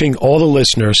reaching all the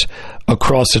listeners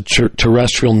across the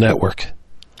terrestrial network.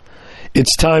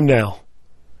 It's time now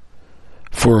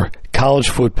for College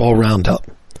Football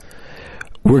Roundup.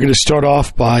 We're going to start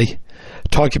off by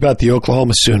talking about the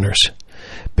Oklahoma Sooners.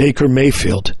 Baker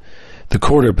Mayfield, the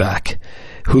quarterback,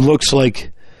 who looks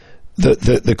like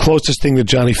the closest thing to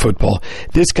Johnny Football.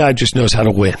 This guy just knows how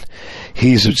to win.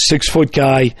 He's a 6-foot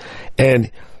guy, and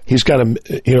he's got a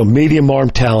medium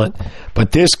arm talent,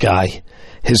 but this guy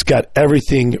has got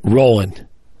everything rolling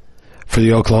for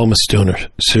the Oklahoma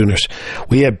Sooners.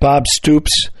 We had Bob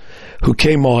Stoops, who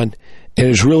came on and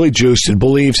is really juiced and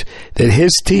believes that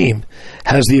his team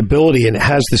has the ability and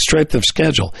has the strength of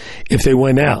schedule, if they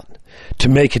went out, to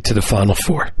make it to the Final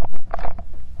Four.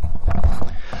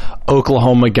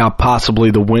 Oklahoma got possibly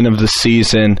the win of the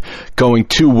season, going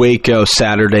to Waco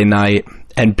Saturday night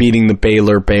and beating the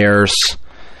Baylor Bears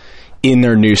in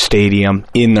their new stadium,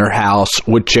 in their house,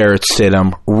 with Jarrett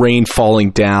Stidham, rain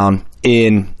falling down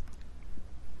in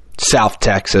South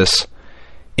Texas.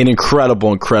 An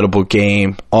incredible, incredible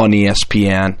game on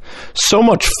ESPN. So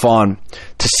much fun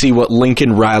to see what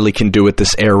Lincoln Riley can do with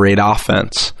this air raid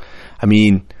offense. I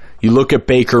mean, you look at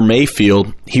Baker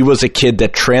Mayfield, he was a kid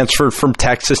that transferred from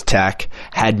Texas Tech,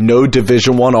 had no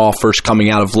Division I offers coming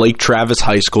out of Lake Travis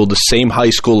High School, the same high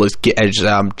school as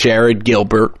Jared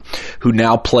Gilbert, who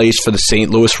now plays for the St.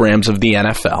 Louis Rams of the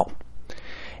NFL.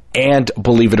 And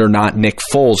believe it or not, Nick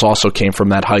Foles also came from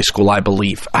that high school, I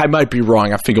believe. I might be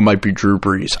wrong. I think it might be Drew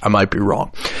Brees. I might be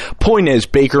wrong. Point is,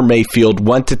 Baker Mayfield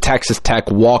went to Texas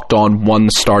Tech, walked on, won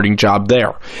the starting job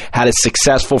there. Had a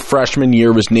successful freshman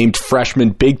year, was named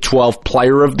Freshman Big 12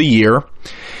 Player of the Year.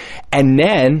 And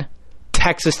then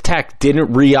Texas Tech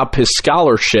didn't re-up his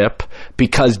scholarship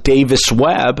because Davis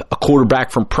Webb, a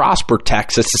quarterback from Prosper,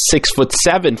 Texas, a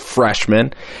 6'7"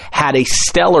 freshman, had a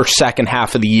stellar second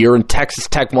half of the year, and Texas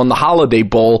Tech won the Holiday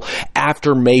Bowl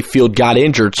after Mayfield got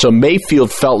injured. So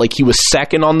Mayfield felt like he was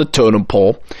second on the totem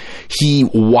pole. He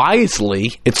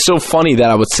wisely, it's so funny that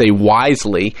I would say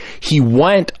wisely, he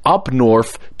went up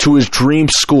north to his dream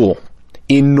school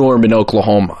in Norman,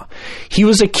 Oklahoma. He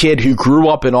was a kid who grew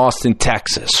up in Austin,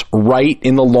 Texas, right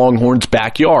in the Longhorns'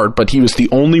 backyard, but he was the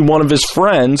only one of his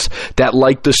friends that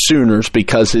liked the Sooners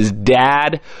because his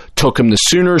dad took him to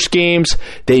Sooners games.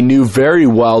 They knew very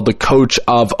well the coach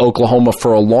of Oklahoma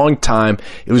for a long time.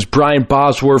 It was Brian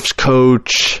Bosworth's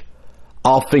coach.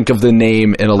 I'll think of the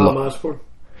name in a little.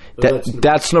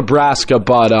 That's Nebraska,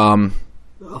 but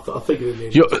I'll think of the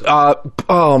name.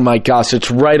 Oh my gosh, it's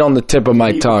right on the tip of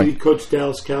my tongue. He coached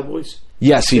Dallas Cowboys?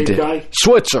 Yes, he did. Guy?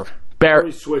 Switzer.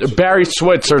 Barry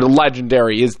Switzer, the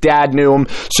legendary. His dad knew him.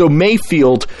 So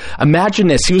Mayfield, imagine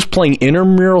this. He was playing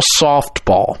intramural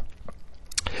softball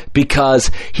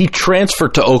because he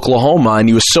transferred to Oklahoma and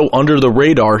he was so under the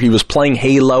radar. He was playing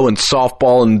Halo and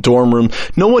softball in the dorm room.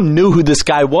 No one knew who this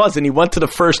guy was, and he went to the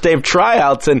first day of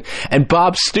tryouts, and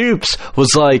Bob Stoops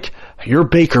was like, "You're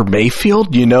Baker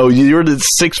Mayfield? You know, you're the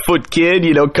 6-foot kid,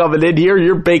 you know, coming in here.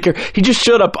 You're Baker." He just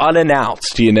showed up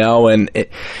unannounced, you know, and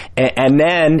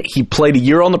then he played a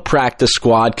year on the practice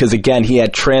squad because, again, he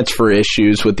had transfer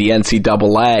issues with the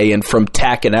NCAA and from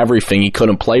Tech and everything. He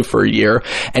couldn't play for a year.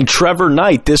 And Trevor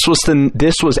Knight, this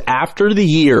was after the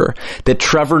year that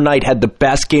Trevor Knight had the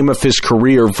best game of his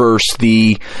career versus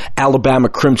the Alabama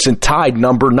Crimson Tide,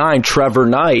 number 9, Trevor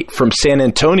Knight from San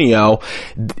Antonio.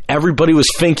 Everybody was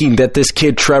thinking that this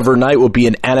kid Trevor Knight would be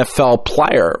an NFL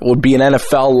player, would be an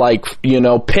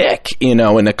NFL pick, in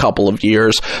a couple of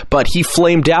years, but he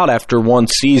flamed out after one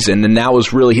season, and that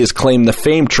was really his claim to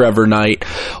fame. Trevor Knight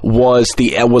was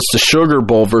the Sugar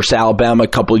Bowl versus Alabama a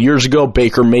couple of years ago.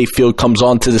 Baker Mayfield comes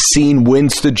onto the scene,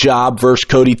 wins the job versus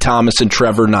Cody Thomas and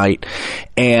Trevor Knight,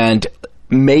 and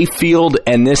Mayfield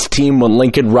and this team with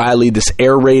Lincoln Riley, this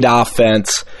air raid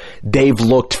offense, they've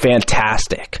looked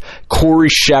fantastic. Corey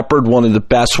Shepard, one of the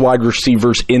best wide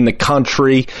receivers in the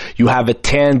country. You have a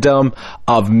tandem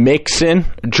of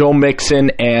Joe Mixon,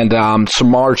 and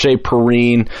Samaje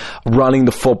Perine running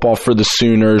the football for the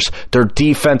Sooners. Their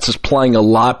defense is playing a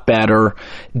lot better.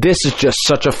 This is just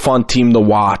such a fun team to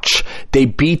watch. They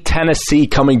beat Tennessee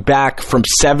coming back from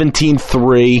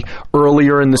 17-3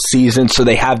 earlier in the season, so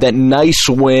they have that nice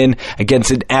win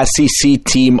against an SEC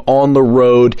team on the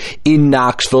road in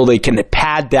Knoxville. They can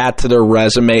pad that to their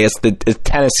resume as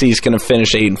Tennessee's going to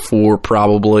finish 8-4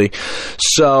 probably.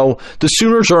 So the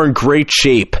Sooners are in great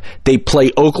shape. They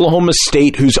play Oklahoma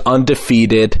State, who's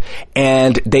undefeated,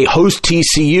 and they host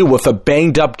TCU with a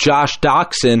banged-up Josh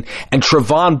Doxson and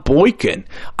Trevon Boykin.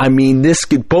 I mean,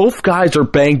 both guys are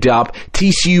banged up.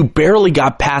 TCU barely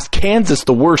got past Kansas,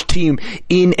 the worst team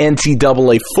in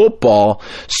NCAA football.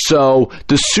 So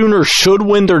the Sooners should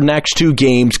win their next 2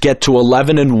 games, get to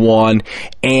 11-1,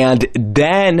 and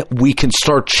then we can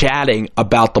start chatting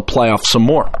about the playoffs some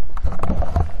more.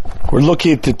 We're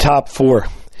looking at the top 4.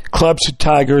 Clemson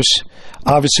Tigers,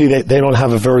 obviously they don't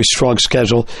have a very strong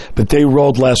schedule, but they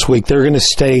rolled last week. They're going to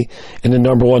stay in the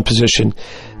number 1 position.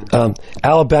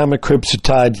 Alabama Crimson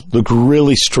Tide look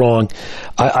really strong.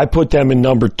 I put them in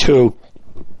number 2.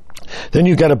 Then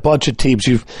you've got a bunch of teams.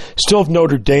 You still have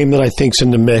Notre Dame that I think's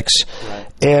in the mix. Right.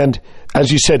 And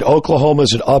as you said,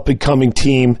 Oklahoma's an up-and-coming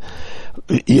team.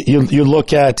 You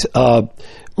look at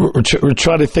we're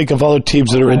trying to think of other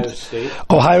teams that are in.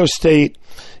 Ohio State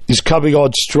is coming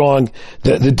on strong.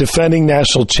 The defending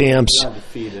national champs.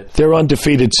 They're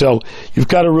undefeated. So you've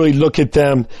got to really look at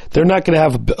them. They're not going to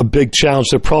have a big challenge.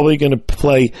 They're probably going to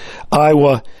play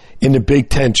Iowa in the Big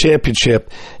Ten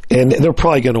championship, and they're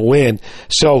probably going to win.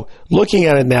 So looking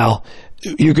at it now,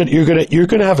 you're going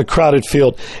to have a crowded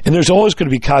field, and there's always going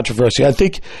to be controversy. I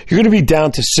think you're going to be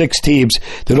down to 6 teams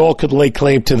that all could lay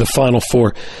claim to the Final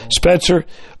Four. Spencer,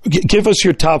 give us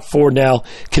your top 4 now,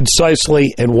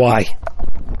 concisely, and why.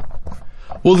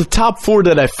 Well, the top 4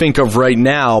 that I think of right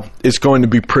now is going to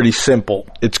be pretty simple.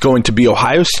 It's going to be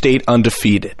Ohio State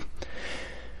undefeated,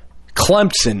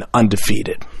 Clemson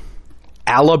undefeated,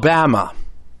 Alabama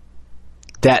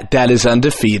that is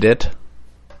undefeated.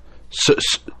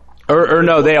 Or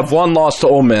no, they have 1 loss to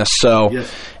Ole Miss. So,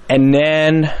 yes. And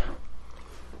then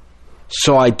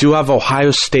So I do have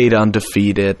Ohio State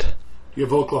undefeated. You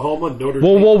have Oklahoma, Notre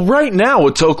Dame. Well, right now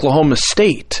it's Oklahoma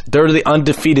State. They're the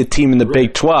undefeated team in the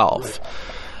Big 12. Right.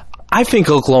 I think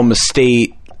Oklahoma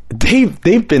State,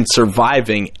 they've been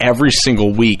surviving every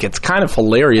single week. It's kind of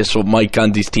hilarious what Mike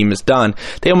Gundy's team has done.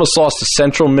 They almost lost to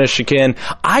Central Michigan.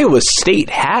 Iowa State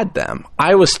had them.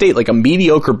 Iowa State, like a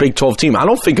mediocre Big 12 team. I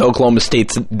don't think Oklahoma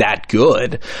State's that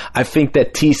good. I think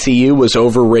that TCU was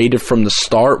overrated from the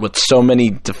start with so many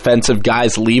defensive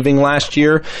guys leaving last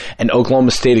year, and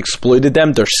Oklahoma State exploited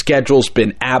them. Their schedule's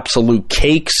been absolute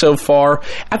cake so far.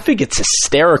 I think it's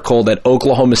hysterical that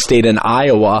Oklahoma State and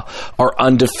Iowa are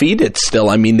undefeated still.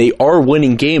 I mean, they are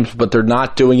winning games, but they're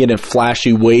not doing it in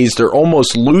flashy ways. They're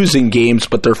almost losing games,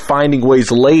 but they're finding ways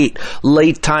late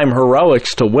time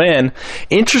heroics to win.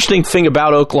 Interesting thing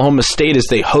about Oklahoma State is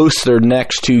they host their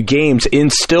next 2 games in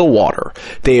Stillwater.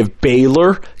 They have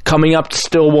Baylor coming up to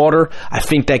Stillwater. I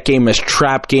think that game has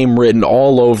trap game written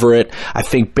all over it. I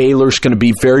think Baylor's going to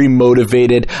be very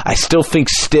motivated. I still think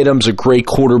Stidham's a great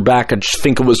quarterback. I just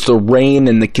think it was the rain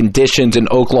and the conditions in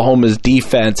Oklahoma's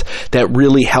defense that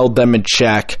really held them in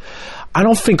check. I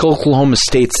don't think Oklahoma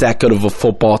State's that good of a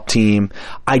football team.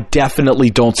 I definitely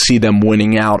don't see them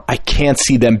winning out. I can't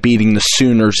see them beating the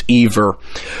Sooners either.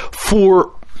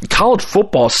 For college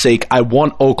football's sake, I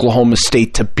want Oklahoma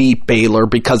State to beat Baylor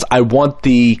because I want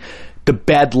the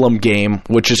Bedlam game,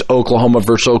 which is Oklahoma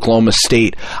versus Oklahoma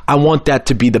State. I want that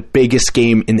to be the biggest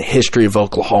game in the history of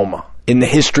Oklahoma, in the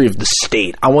history of the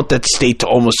state. I want that state to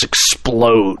almost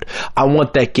explode. I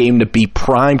want that game to be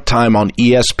prime time on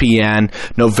ESPN,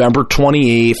 November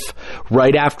 28th,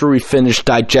 right after we finish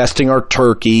digesting our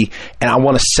turkey, and I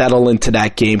want to settle into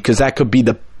that game because that could be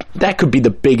the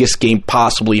biggest game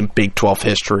possibly in Big 12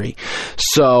 history.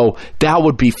 So that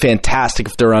would be fantastic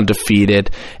if they're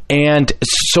undefeated. And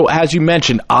so as you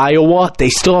mentioned, Iowa, they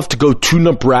still have to go to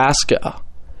Nebraska.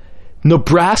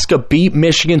 Nebraska beat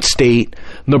Michigan State.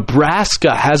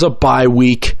 Nebraska has a bye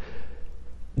week.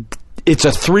 It's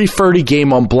a 3:30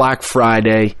 game on Black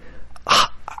Friday.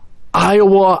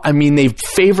 Iowa, I mean, they've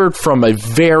favored from a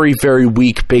very, very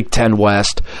weak Big Ten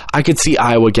West. I could see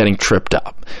Iowa getting tripped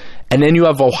up. And then you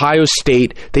have Ohio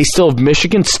State. They still have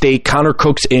Michigan State. Connor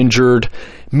Cook's injured.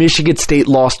 Michigan State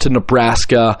lost to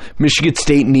Nebraska. Michigan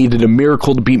State needed a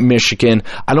miracle to beat Michigan.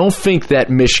 I don't think that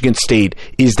Michigan State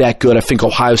is that good. I think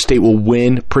Ohio State will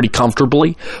win pretty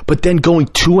comfortably. But then going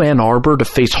to Ann Arbor to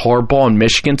face Harbaugh and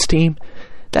Michigan's team,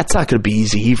 that's not going to be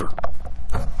easy either.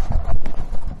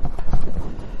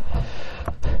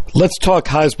 Let's talk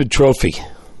Heisman Trophy.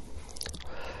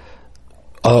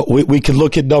 We could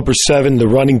look at number 7, the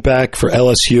running back for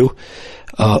LSU.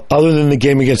 Other than the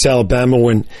game against Alabama,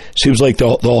 when it seems like the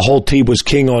whole team was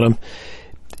king on him,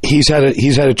 he's had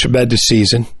a tremendous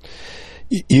season.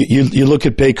 You look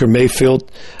at Baker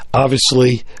Mayfield,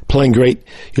 obviously playing great.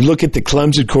 You look at the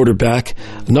Clemson quarterback,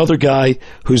 another guy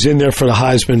who's in there for the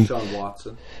Heisman,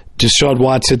 Deshaun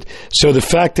Watson. So the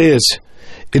fact is,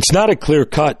 it's not a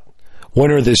clear-cut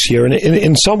winner this year, and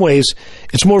in some ways,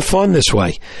 it's more fun this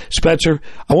way. Spencer,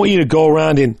 I want you to go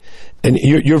around and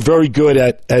you're very good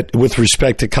at with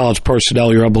respect to college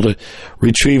personnel. You're able to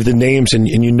retrieve the names and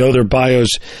you know their bios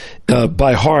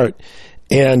by heart.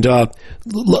 And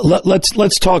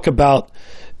let's talk about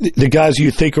the guys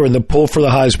you think are in the pool for the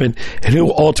Heisman and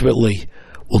who ultimately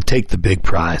will take the big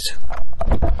prize.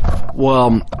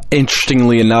 Well,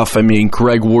 interestingly enough, I mean,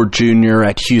 Greg Ward Jr.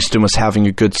 at Houston was having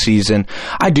a good season.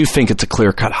 I do think it's a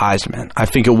clear-cut Heisman. I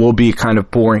think it will be a kind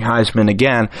of boring Heisman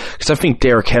again because I think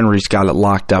Derrick Henry's got it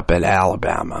locked up at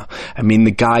Alabama. I mean,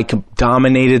 the guy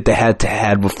dominated the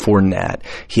head-to-head with Fournette.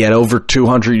 He had over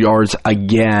 200 yards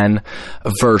again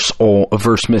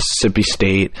versus Mississippi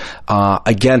State.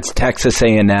 Against Texas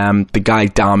A&M, the guy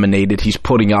dominated. He's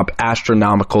putting up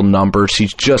astronomical numbers.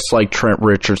 He's just like Trent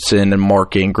Richardson and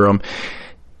Mark Ingram.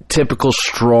 Typical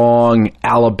strong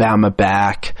Alabama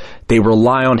back. They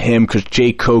rely on him because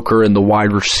Jay Coker and the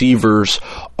wide receivers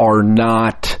are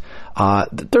not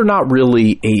they're not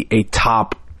really a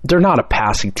top. They're not a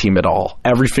passing team at all.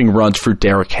 Everything runs through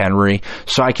Derrick Henry.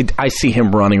 So I see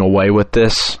him running away with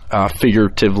this,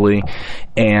 figuratively.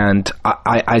 And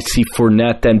I see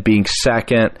Fournette then being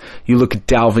second. You look at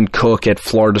Dalvin Cook at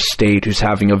Florida State, who's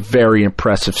having a very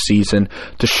impressive season.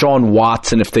 Deshaun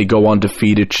Watson, if they go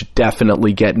undefeated, should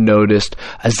definitely get noticed.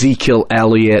 Ezekiel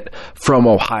Elliott from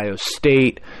Ohio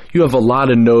State. You have a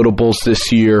lot of notables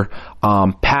this year.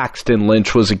 Paxton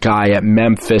Lynch was a guy at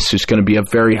Memphis who's going to be a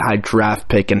very high draft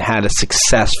pick and had a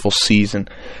successful season.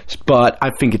 But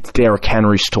I think it's Derrick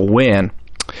Henry's to win.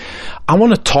 I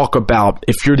want to talk about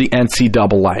if you're the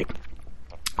NCAA,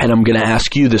 and I'm going to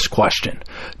ask you this question.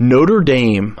 Notre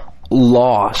Dame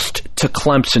lost to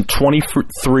Clemson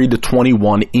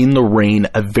 23-21 in the rain,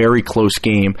 a very close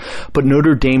game. But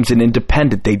Notre Dame's an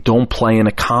independent. They don't play in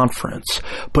a conference.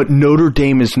 But Notre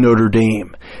Dame is Notre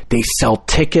Dame. They sell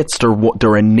tickets.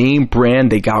 They're a name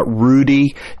brand. They got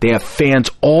Rudy. They have fans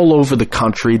all over the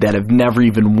country that have never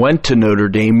even went to Notre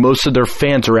Dame. Most of their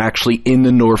fans are actually in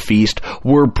the Northeast,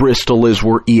 where Bristol is,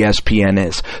 where ESPN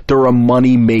is. They're a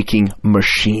money-making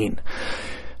machine.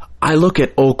 I look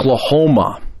at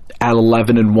Oklahoma at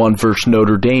 11-1 versus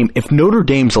Notre Dame. If Notre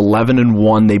Dame's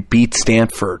 11-1, they beat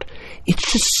Stanford.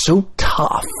 It's just so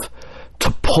tough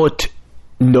to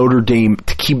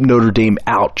keep Notre Dame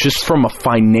out just from a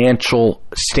financial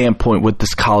standpoint with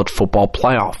this college football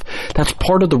playoff. That's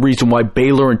part of the reason why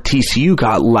Baylor and TCU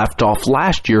got left off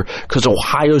last year, because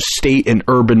Ohio State and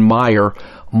Urban Meyer,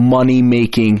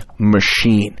 money-making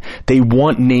machine. They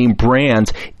want name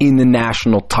brands in the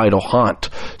national title hunt.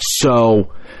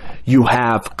 So you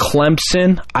have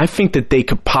Clemson. I think that they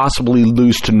could possibly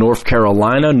lose to North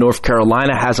Carolina. North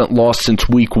Carolina hasn't lost since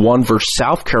week 1 versus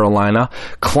South Carolina.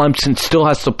 Clemson still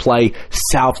has to play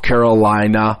South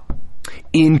Carolina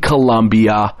in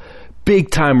Columbia.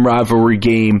 Big-time rivalry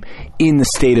game in the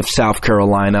state of South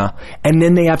Carolina. And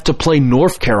then they have to play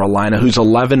North Carolina, who's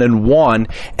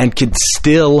 11-1 and could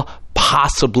still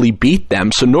possibly beat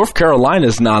them. So North Carolina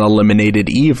is not eliminated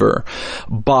either.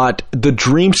 But the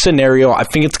dream scenario, I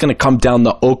think it's going to come down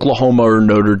to Oklahoma or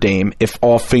Notre Dame if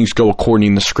all things go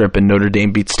according to script and Notre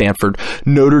Dame beats Stanford.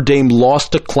 Notre Dame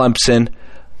lost to Clemson,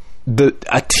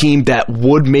 a team that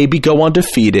would maybe go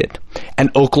undefeated,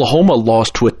 and Oklahoma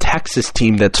lost to a Texas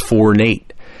team that's 4-8.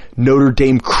 Notre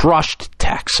Dame crushed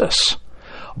Texas.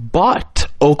 But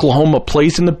Oklahoma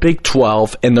plays in the Big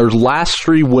 12, and their last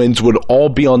 3 wins would all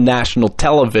be on national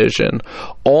television.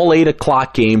 All 8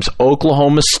 o'clock games,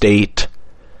 Oklahoma State,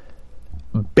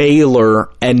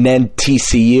 Baylor, and then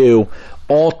TCU,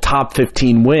 all top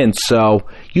 15 wins. So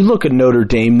you look at Notre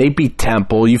Dame, they beat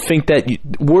Temple. You think that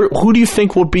who do you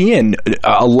think will be in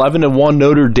 11-1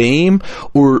 Notre Dame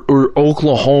or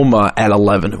Oklahoma at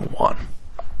 11-1?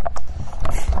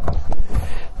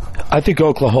 I think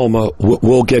Oklahoma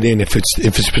will get in if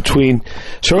it's between.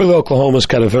 Certainly, Oklahoma's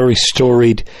got a very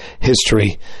storied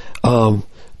history,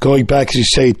 going back, as you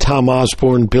say, Tom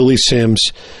Osborne, Billy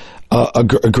Sims, a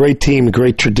great team, a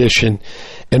great tradition,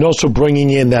 and also bringing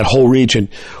in that whole region,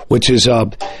 which is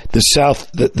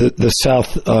the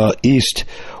southeast,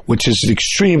 which is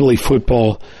extremely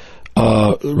football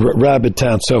rabid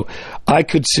town. So I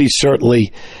could see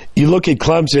certainly. You look at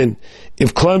Clemson.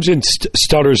 If Clemson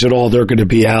stutters at all, they're going to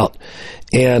be out.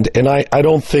 And I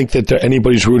don't think that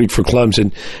anybody's rooting for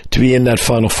Clemson to be in that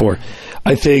Final Four.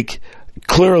 I think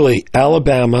clearly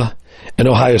Alabama and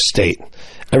Ohio State.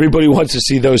 Everybody wants to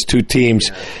see those 2 teams.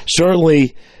 Yeah.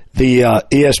 Certainly the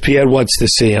ESPN wants to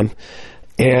see them.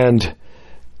 And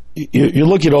you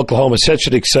look at Oklahoma, such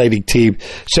an exciting team,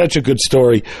 such a good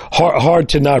story. Hard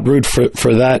to not root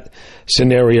for that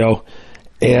scenario.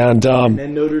 And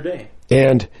then Notre Dame.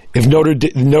 And if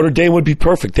Notre Dame would be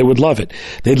perfect, they would love it.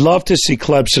 They'd love to see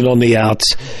Clemson on the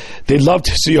outs. They'd love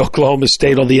to see Oklahoma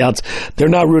State on the outs. They're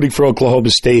not rooting for Oklahoma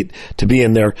State to be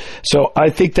in there. So I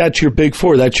think that's your Big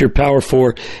 4. That's your Power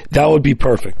 4. That would be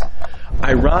perfect.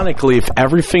 Ironically, if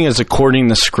everything is according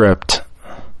to script,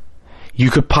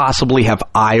 you could possibly have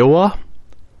Iowa,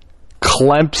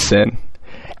 Clemson,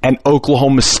 and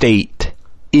Oklahoma State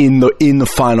in the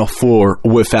Final Four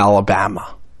with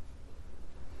Alabama.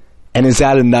 And is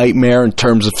that a nightmare in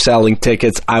terms of selling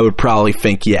tickets? I would probably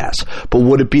think yes. But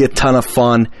would it be a ton of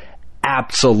fun?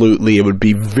 Absolutely. It would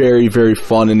be very, very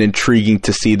fun and intriguing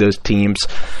to see those teams.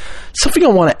 Something I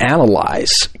want to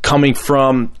analyze coming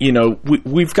from,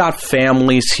 we've got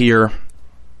families here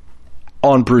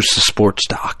on Bruce the Sports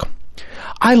Doc.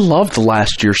 I loved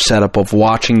last year's setup of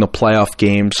watching the playoff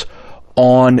games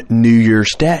on New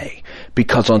Year's Day.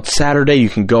 Because on Saturday you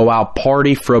can go out,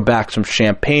 party, throw back some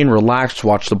champagne, relax,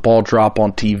 watch the ball drop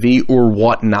on TV or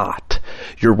whatnot.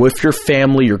 You're with your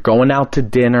family, you're going out to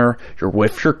dinner, you're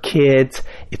with your kids,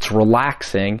 it's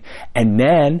relaxing, and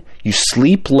then you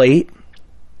sleep late,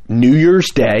 New Year's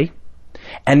Day,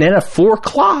 and then at 4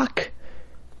 o'clock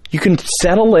you can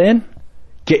settle in,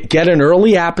 get an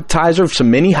early appetizer of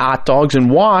some mini hot dogs and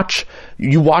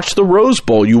you watch the Rose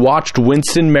Bowl. You watched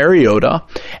Winston Mariota,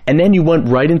 and then you went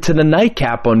right into the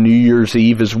nightcap on New Year's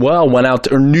Eve as well.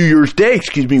 New Year's Day,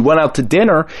 went out to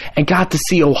dinner and got to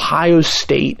see Ohio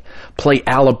State play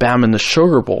Alabama in the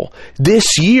Sugar Bowl.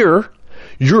 This year,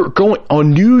 you're going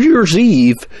on New Year's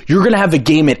Eve, you're going to have a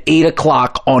game at 8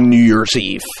 o'clock on New Year's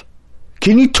Eve.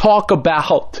 Can you talk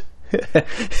about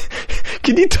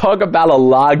Can you talk about a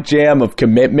logjam of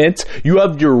commitments? You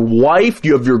have your wife,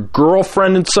 you have your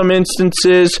girlfriend in some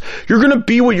instances. You're going to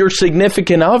be with your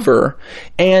significant other.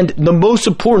 And the most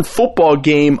important football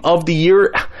game of the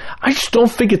year, I just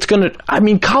don't think it's going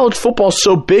to, college football is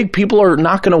so big, people are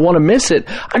not going to want to miss it.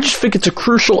 I just think it's a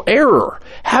crucial error.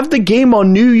 Have the game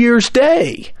on New Year's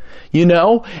Day. And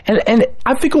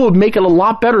I think it would make it a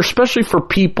lot better, especially for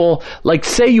people, like,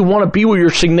 say you want to be with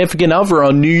your significant other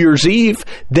on New Year's Eve,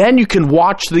 then you can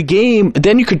watch the game,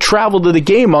 then you could travel to the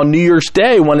game on New Year's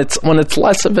Day when it's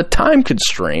less of a time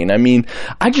constraint.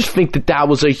 I just think that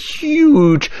was a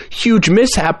huge, huge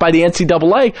mishap by the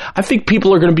NCAA. I think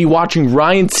people are going to be watching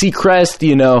Ryan Seacrest,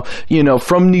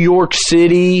 from New York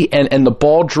City and the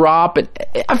ball drop. And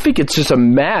I think it's just a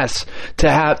mess to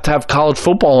have college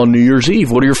football on New Year's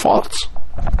Eve. What are your thoughts?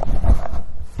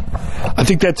 I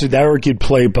think that's an arrogant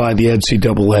play by the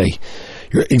NCAA.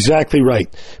 You're exactly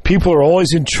right. People are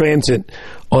always in transit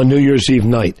on New Year's Eve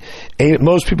night.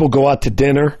 Most people go out to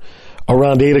dinner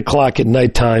around 8 o'clock at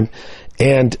nighttime,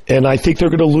 and I think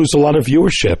they're going to lose a lot of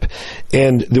viewership.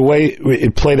 And the way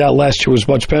it played out last year was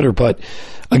much better. But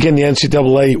again, the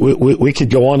NCAA, we could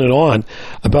go on and on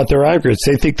about their aggregates.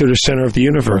 They think they're the center of the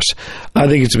universe. I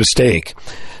think it's a mistake.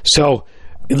 So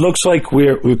it looks like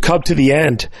we've come to the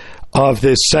end of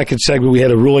this second segment. We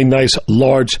had a really nice,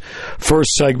 large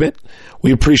first segment.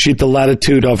 We appreciate the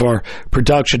latitude of our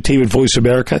production team at Voice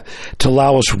America to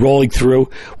allow us rolling through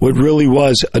what really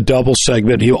was a double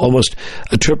segment, almost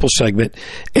a triple segment.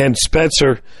 And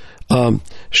Spencer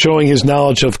showing his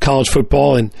knowledge of college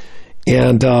football and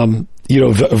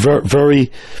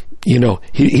very,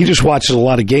 he just watches a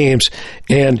lot of games,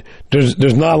 and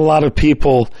there's not a lot of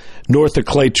people north of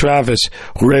Clay Travis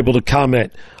who are able to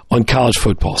comment on college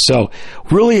football. So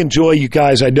really enjoy you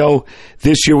guys. I know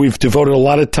this year we've devoted a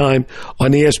lot of time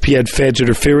on ESPN fans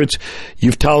interference.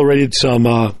 You've tolerated some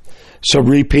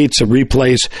repeats, some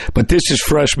replays, but this is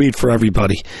fresh meat for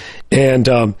everybody. And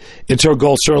it's our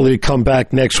goal certainly to come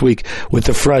back next week with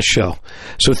a fresh show.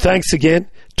 So thanks again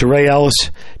to Ray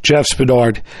Ellis, Jeff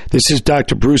Spinard. This is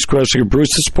Dr. Bruce Grosinger,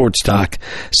 Bruce the Sports Doc,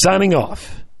 signing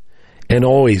off. And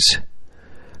always,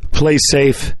 play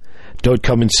safe. Don't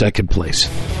come in second place.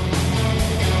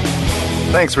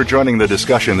 Thanks for joining the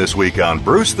discussion this week on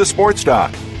Bruce the Sports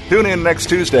Doc. Tune in next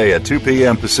Tuesday at 2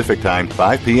 p.m. Pacific Time,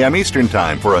 5 p.m. Eastern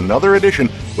Time for another edition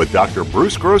with Dr.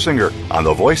 Bruce Grosinger on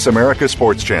the Voice America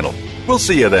Sports Channel. We'll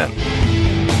see you then.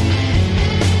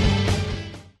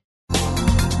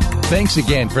 Thanks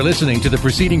again for listening to the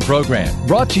preceding program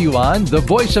brought to you on the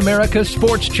Voice America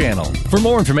Sports Channel. For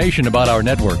more information about our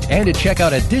network and to check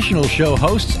out additional show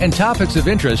hosts and topics of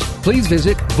interest, please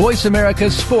visit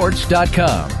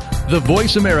voiceamericasports.com. The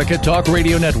Voice America Talk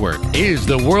Radio Network is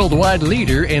the worldwide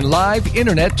leader in live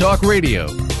Internet talk radio.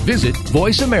 Visit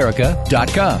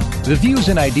voiceamerica.com. The views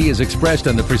and ideas expressed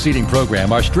on the preceding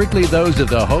program are strictly those of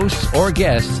the hosts or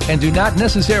guests and do not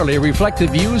necessarily reflect the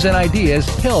views and ideas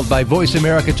held by Voice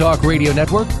America Talk Radio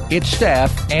Network, its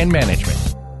staff, and management.